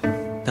你一样，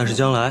但是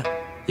将来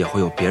也会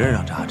有别人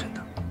让着阿枕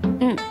的。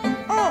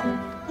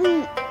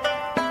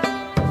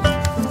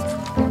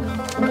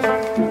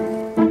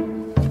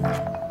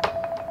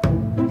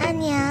阿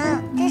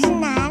娘，这是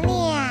哪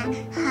里呀？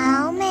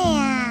好美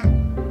啊！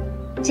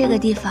这个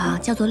地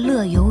方叫做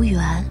乐游园。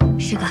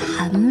是个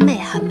很美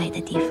很美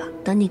的地方。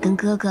等你跟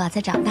哥哥再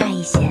长大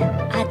一些，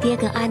阿爹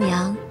跟阿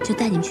娘就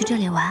带你们去这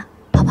里玩，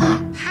好不好？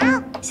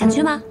好。想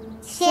去吗？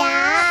想。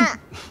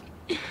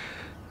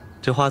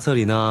这画册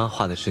里呢，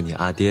画的是你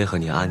阿爹和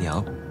你阿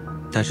娘，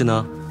但是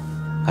呢，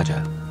阿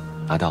珍、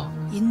阿道，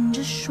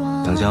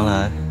等将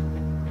来，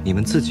你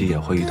们自己也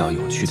会遇到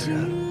有趣的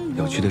人、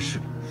有趣的事，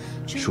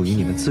属于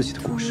你们自己的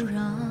故事，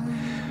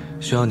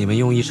需要你们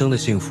用一生的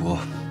幸福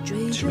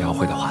去描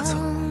绘的画册。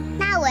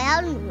那我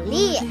要努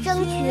力，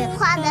争取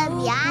画的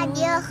比阿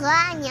爹和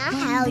阿娘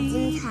还要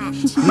精彩。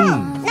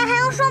那还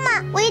用说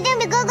吗？我一定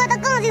比哥哥的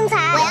更精彩。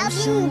我要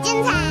比你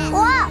精彩。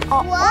我。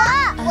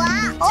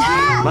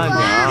慢点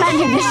啊！慢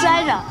点，别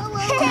摔着。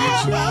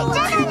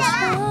真的假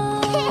的？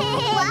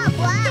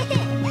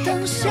当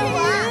相遇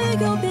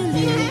又别离，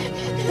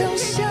当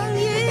相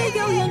依又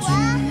远去，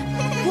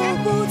我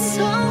不曾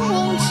忘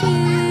记。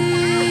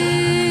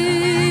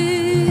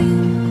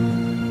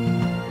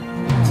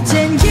剪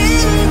影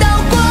刀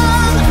光，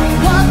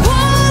划破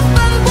斑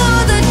驳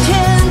的天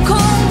空，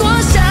夺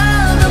下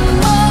的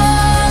梦，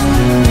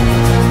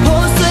破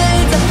碎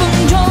在风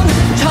中，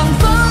长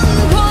风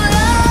破浪，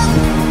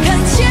看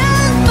千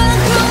帆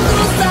横渡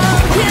桑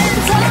田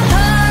沧海，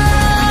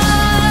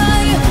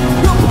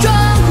戎装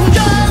红装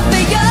飞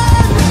扬，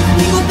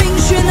淋过冰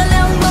雪那凉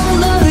梦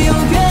了又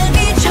愿一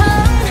场，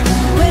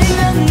唯愿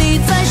你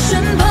在身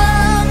旁，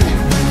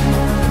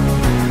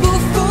不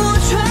负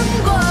春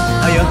光。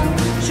阿莹，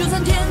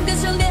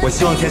我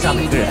希望天下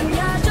每个人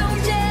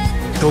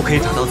都可以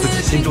找到自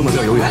己心中的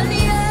乐游原。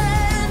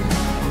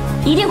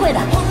一定会的。